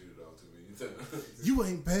said shoot it off to me. You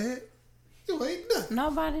ain't bad. You ain't nothing.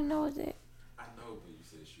 Nobody knows that. I know, but you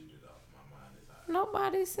said shoot it off. My mind is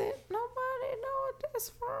hot. Nobody know what that's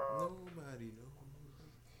from. Nobody knows.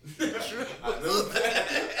 I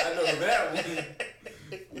know that one.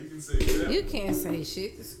 We can say that. You can't say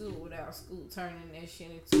shit to school without school turning that shit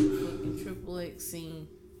into a fucking triple X scene.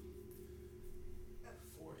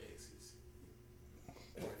 4 X's.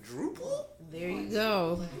 Quadruple? There you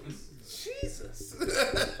go. Jesus.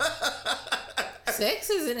 Sex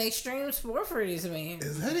is an extreme sport for this man.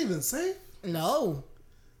 Is that even safe? No.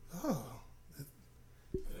 Oh.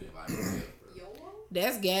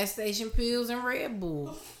 That's gas station pills and Red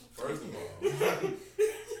Bull. First of all,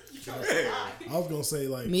 I was gonna say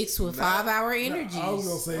like mixed with 5-hour energies. I was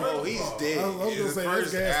gonna say, oh, he's dead. I was gonna say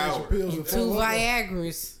that's gas station pills and 2 Four Loko.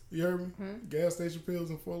 Viagras. You heard me? Gas station pills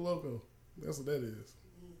and Four Loko. That's what that is.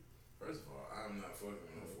 first of all, I'm not fucking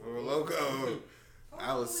with Four Loko.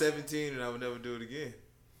 I was 17 and I would never do it again.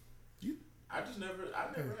 I never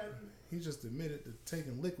had. He just admitted to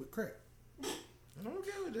taking liquid crack. I'm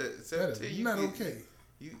okay with that. That is not okay.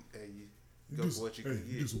 You go for what you can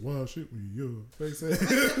You do get. some wild shit when you're young. They say.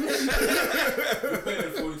 You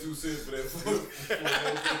paying 42 cents for that phone.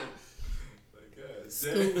 Like, God,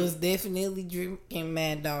 Scoop was definitely drinking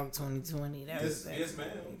Mad Dog 2020. That was yes, ma'am.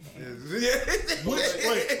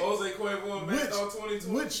 Wait. Jose Cuervo and Mad Dog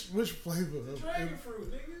 2020. Which flavor? Dragon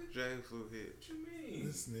fruit, nigga. Dragon fruit hit. What you mean?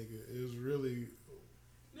 This nigga is really.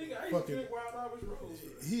 Nigga, I used fucking- to drink Wild Irish Rose.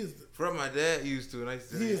 He is. From my dad used to, and I used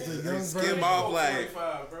to. He is the young skim version. off like.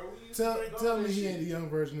 45, bro. We used to drink all Tell that me he shit. ain't the young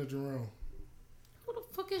version of Jerome, Who the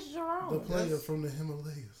fuck is the Jerome? player from the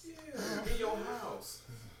Himalayas. Yeah, in your house.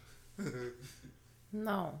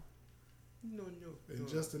 No. No. And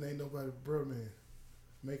Justin ain't nobody, bro, man,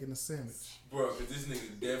 making a sandwich. Bro, but this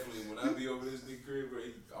nigga definitely, when I be over this nigga crib, bro, he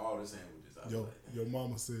eat all the sandwiches. I Yo, like your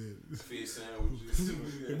mama said. fish sandwiches.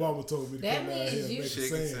 Your mama told me to That come down means here and you- make a Chicken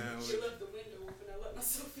sandwich. sandwich. She left the window open. I let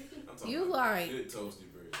myself in. I'm talking You about like- good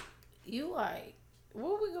toasty bread. You like,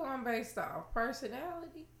 what we going based off?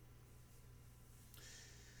 Personality?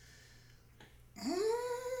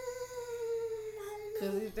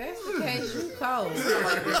 Because if that's the case, you cold.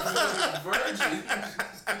 Virgin.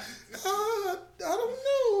 I don't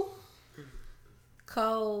know.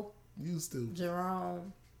 Cole, You stupid.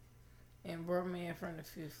 Jerome, and bro man from the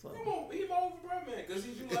 5th floor. Come on, he my over bro, man, because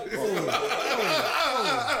he do like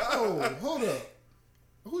Oh, hold up.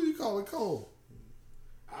 Who you calling Cole?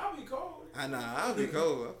 I'll be cold. I'll be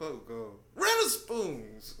cold. I fuck with cold. Rental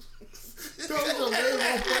spoons. That was your name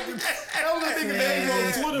on fucking. That was a nigga name on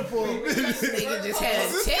Twitter for a minute. Nigga just had a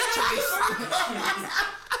Tetris.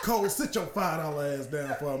 Cole, sit your $5 ass down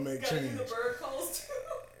before I make Gotta do change. the bird calls too.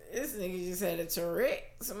 This nigga just had a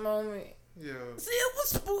Tourette's moment. Yeah. Silver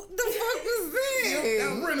spoon. The fuck was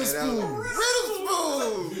that? Rent a spoon. Rental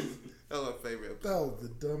spoons. That was my favorite That episode. was the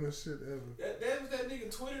dumbest shit ever. That was that nigga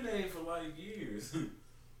Twitter name for like years.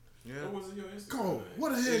 Yeah. What was it your Instagram Cole, name?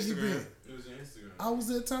 where the hell you Instagram. been? It was your Instagram. I was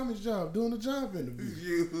at Tommy's job doing a job interview.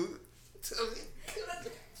 You. Tell me.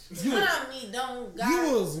 Tommy don't got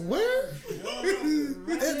You was where?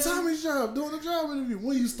 At Tommy's job doing a job interview.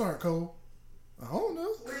 When you start, Cole? I don't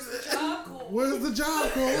know. Where's the job call? Where's the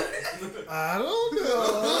job, Cole? I don't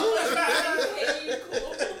know.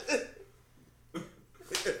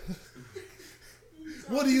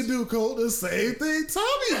 What do you do, Cole? The same thing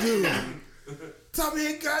Tommy do. Tommy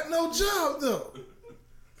ain't got no job though.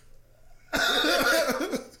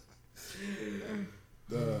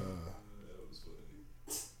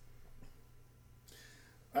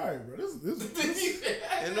 All right, bro. This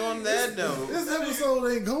And on that note, this episode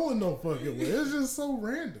ain't going no fucking way. It's just so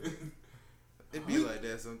random. it be like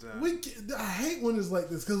that sometimes. I hate when it's like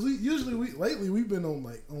this because lately we've been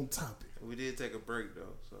on topic. We did take a break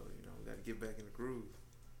though, so we got to get back in the groove.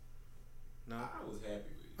 No, I was happy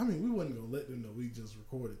with you. I mean, we wasn't gonna let them know we just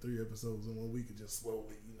recorded 3 episodes in 1 week and just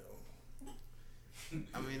slowly,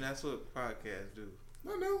 I mean that's what podcasts do.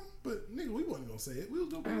 I know, but nigga, we wasn't gonna say it. We was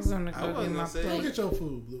gonna. I was gonna I go get wasn't my gonna say Go plate. get your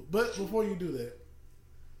food, Blue. But before you do that,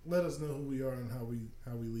 let us know who we are and how we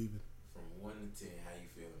leaving. From 1 to 10, how you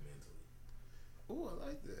feeling mentally? Oh, I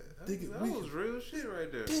like that. Think That we was can- real shit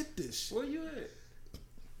right there. Get this shit. Where you at?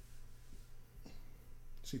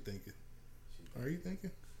 She thinking. Are you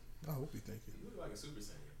thinking? I hope you thinking. You look like a Super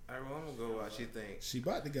Saiyan. All right, well, I'm gonna go watch she thinks. She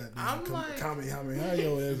about to goddamn I'm like- comment how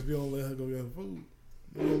your ass if you don't let her go get her food.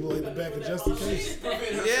 You gonna look like the back of just in case. Yeah,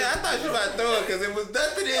 I thought she was about to throw it because it was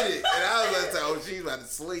nothing in it, and I was like, "Oh, she's about to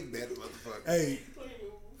sling that motherfucker." Hey,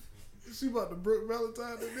 she about to Brooke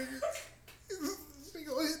Valentine that nigga. She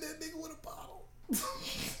gonna hit that nigga with a bottle.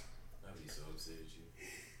 I'd be so upset at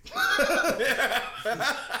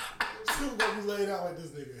you.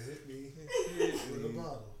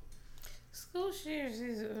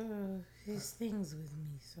 nicest things with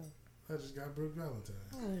me, so. I just got Brooke Valentine.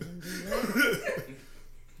 I wouldn't do that.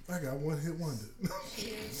 I got one hit wonder.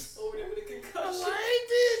 Over there with a concussion. I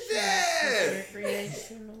did that.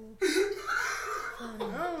 Recreational.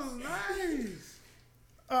 That was nice.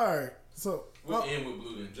 All right, so We'll end with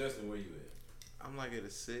Blue then. Justin, where you at? I'm like at a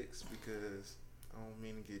 6 because I don't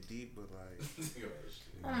mean to get deep, but like.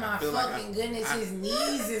 Oh my feel fucking like goodness, his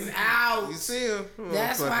knees is out. You see him?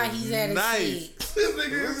 That's why he's at a nice. 6. this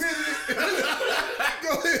nigga is in it.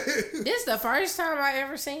 Go ahead. This the first time I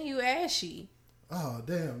ever seen you ashy. Oh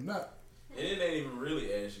damn, not. And it ain't even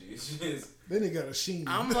really ashy. It's just. Then he got a sheen.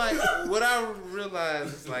 I'm like, what I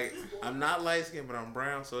realized is like, I'm not light skinned, but I'm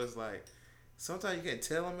brown, so it's like, sometimes you can't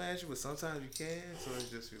tell I'm ashy, but sometimes you can, so it's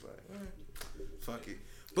just like, fuck it.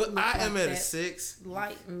 But Look I am like at a that 6.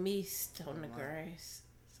 Light mist on the grass.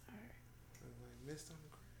 Sorry. Like mist on the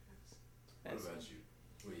What about you?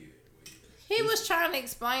 Where you at? He was trying to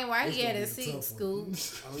explain why It's he had gonna a be a 6 tough school. one.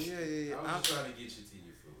 Oh yeah. I was just trying to get you to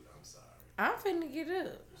your food. I'm sorry. I'm finna get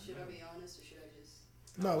up. Should I be honest or should I just?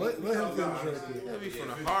 No, let him finish right quick. That'd be from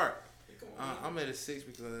the heart. I'm at a 6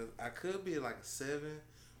 because I could be like a 7.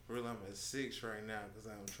 Really, I'm at a 6 right now because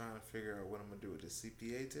I'm trying to figure out what I'm gonna do with the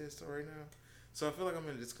CPA test right now. So I feel like I'm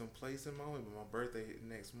in this complacent moment, but my birthday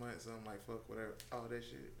next month, so I'm like, fuck whatever, all that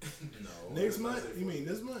shit. No. Next month? You mean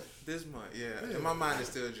this month? This month, yeah. In my mind, it's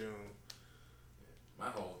still June. My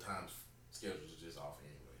whole time schedule is just off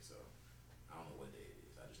anyway, so I don't know what day it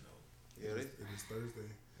is. I just know. Yeah, It is Thursday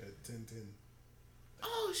at 10:10.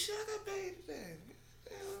 Oh shit, I got paid today.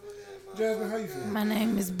 Jasmine, how you feel? My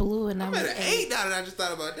name is Blue and I'm I'm at an an 8 now that I just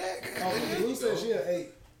thought about that. Oh, Blue said she had 8.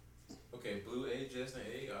 Okay, Blue A, Justin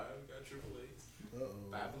A. All right, we got triple A's.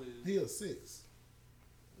 Uh-oh. Five Blues. He a 6.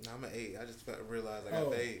 No, I'm an 8. I just realized I got Oh.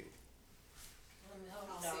 paid.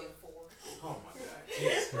 I'll say a 4. Oh my God.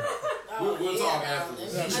 Yes. We'll talk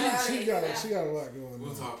afterwards. Yeah, she got a lot going on.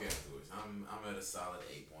 We'll talk afterwards. I'm at a solid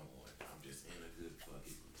 8.1. I'm just in a good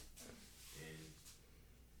fucking mood. And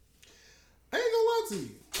I ain't gonna lie to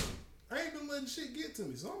you. I ain't been letting shit get to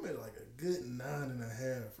me, so I'm at like a good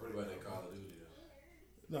 9.5. what about that Call of Duty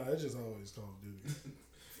though? No, it's just always Call of Duty.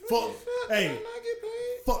 Fuck, hey,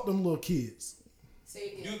 fuck them little kids. Say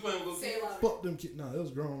it You again. was playing with little Say it louder. Fuck them kids. No, it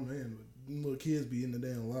was grown man, but them little kids be in the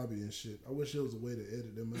damn lobby and shit. I wish there was a way to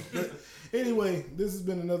edit them out. But anyway, this has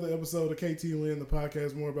been another episode of KTLN, the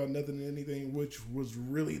podcast more about nothing and anything, which was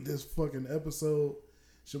really this fucking episode.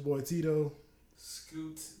 It's your boy Tito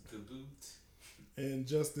Scoot the boot. and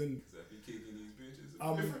Justin. Cause I be kicking these bitches.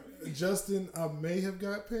 Justin, I may have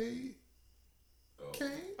got paid. Oh.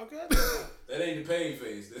 Okay. That ain't the paid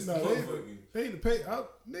face. That's No, the they motherfucking. ain't the pay.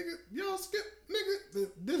 Nigga, y'all skip. Nigga,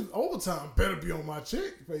 this overtime better be on my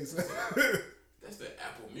check face. That's the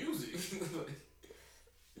Apple Music.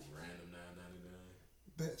 Random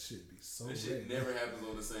 $9.99. That shit be so That shit random. never happens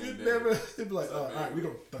on the same It day. never. It'd be like, It's all not right, bad. we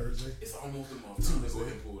go Thursday. It's almost a month. Let's go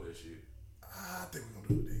ahead and pull that shit. I think we're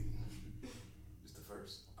gonna do it. It's the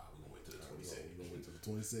first. We're gonna wait till the 22nd. We're gonna wait till the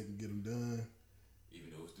 22nd, get them done. Even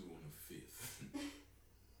though it's due on the 5th. Let's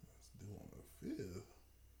do on the 5th.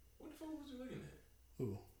 What the fuck was you looking at?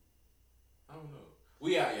 Ooh, I don't know.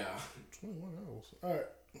 We out, y'all. 21 hours. All right.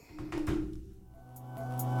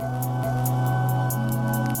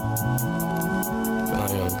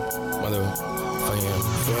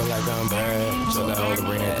 Motherfucking feel like I'm bad. So I to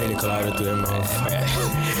bring that pina colada through that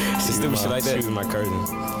motherfucker. Some stupid shit like that. Excuse my cousin.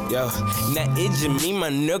 Yo, now it just me, my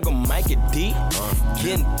nigga Mike D.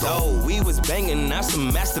 Getting dough, we was banging out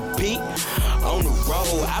some Master P. On the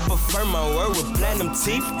road, I prefer my word with platinum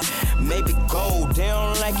teeth. Maybe gold, they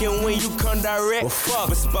don't like it when you come direct. Well, fuck,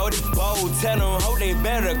 but spotted bold, tell them ho, they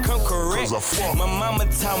better come correct. My mama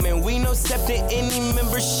taught me we no accepting any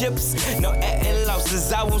memberships. No acting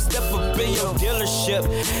losses, I won't step up in your dealership.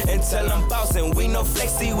 Until I'm bossing, we no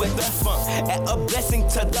flexy with the funk. Add a blessing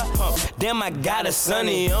to the hump. Damn, I got a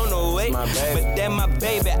sonny on the way. But that my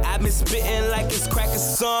baby, I been spitting like it's cracking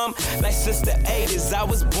some. Like since the 80s, I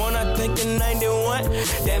was born, I think in 91.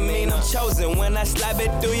 That mean I'm chosen when I slap it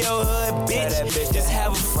through your hood, bitch. Just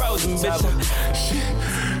have a frozen, bitch.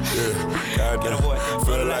 Yeah, goddamn,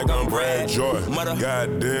 feel like I'm Brad Jordan.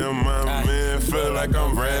 Goddamn, my man, feel like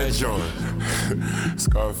I'm Brad Jordan.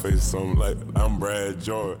 Scarface, something like I'm Brad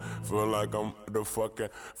Jordan. Feel like I'm the fucking,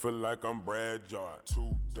 feel like I'm Brad Jordan.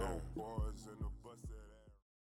 Two dope boys in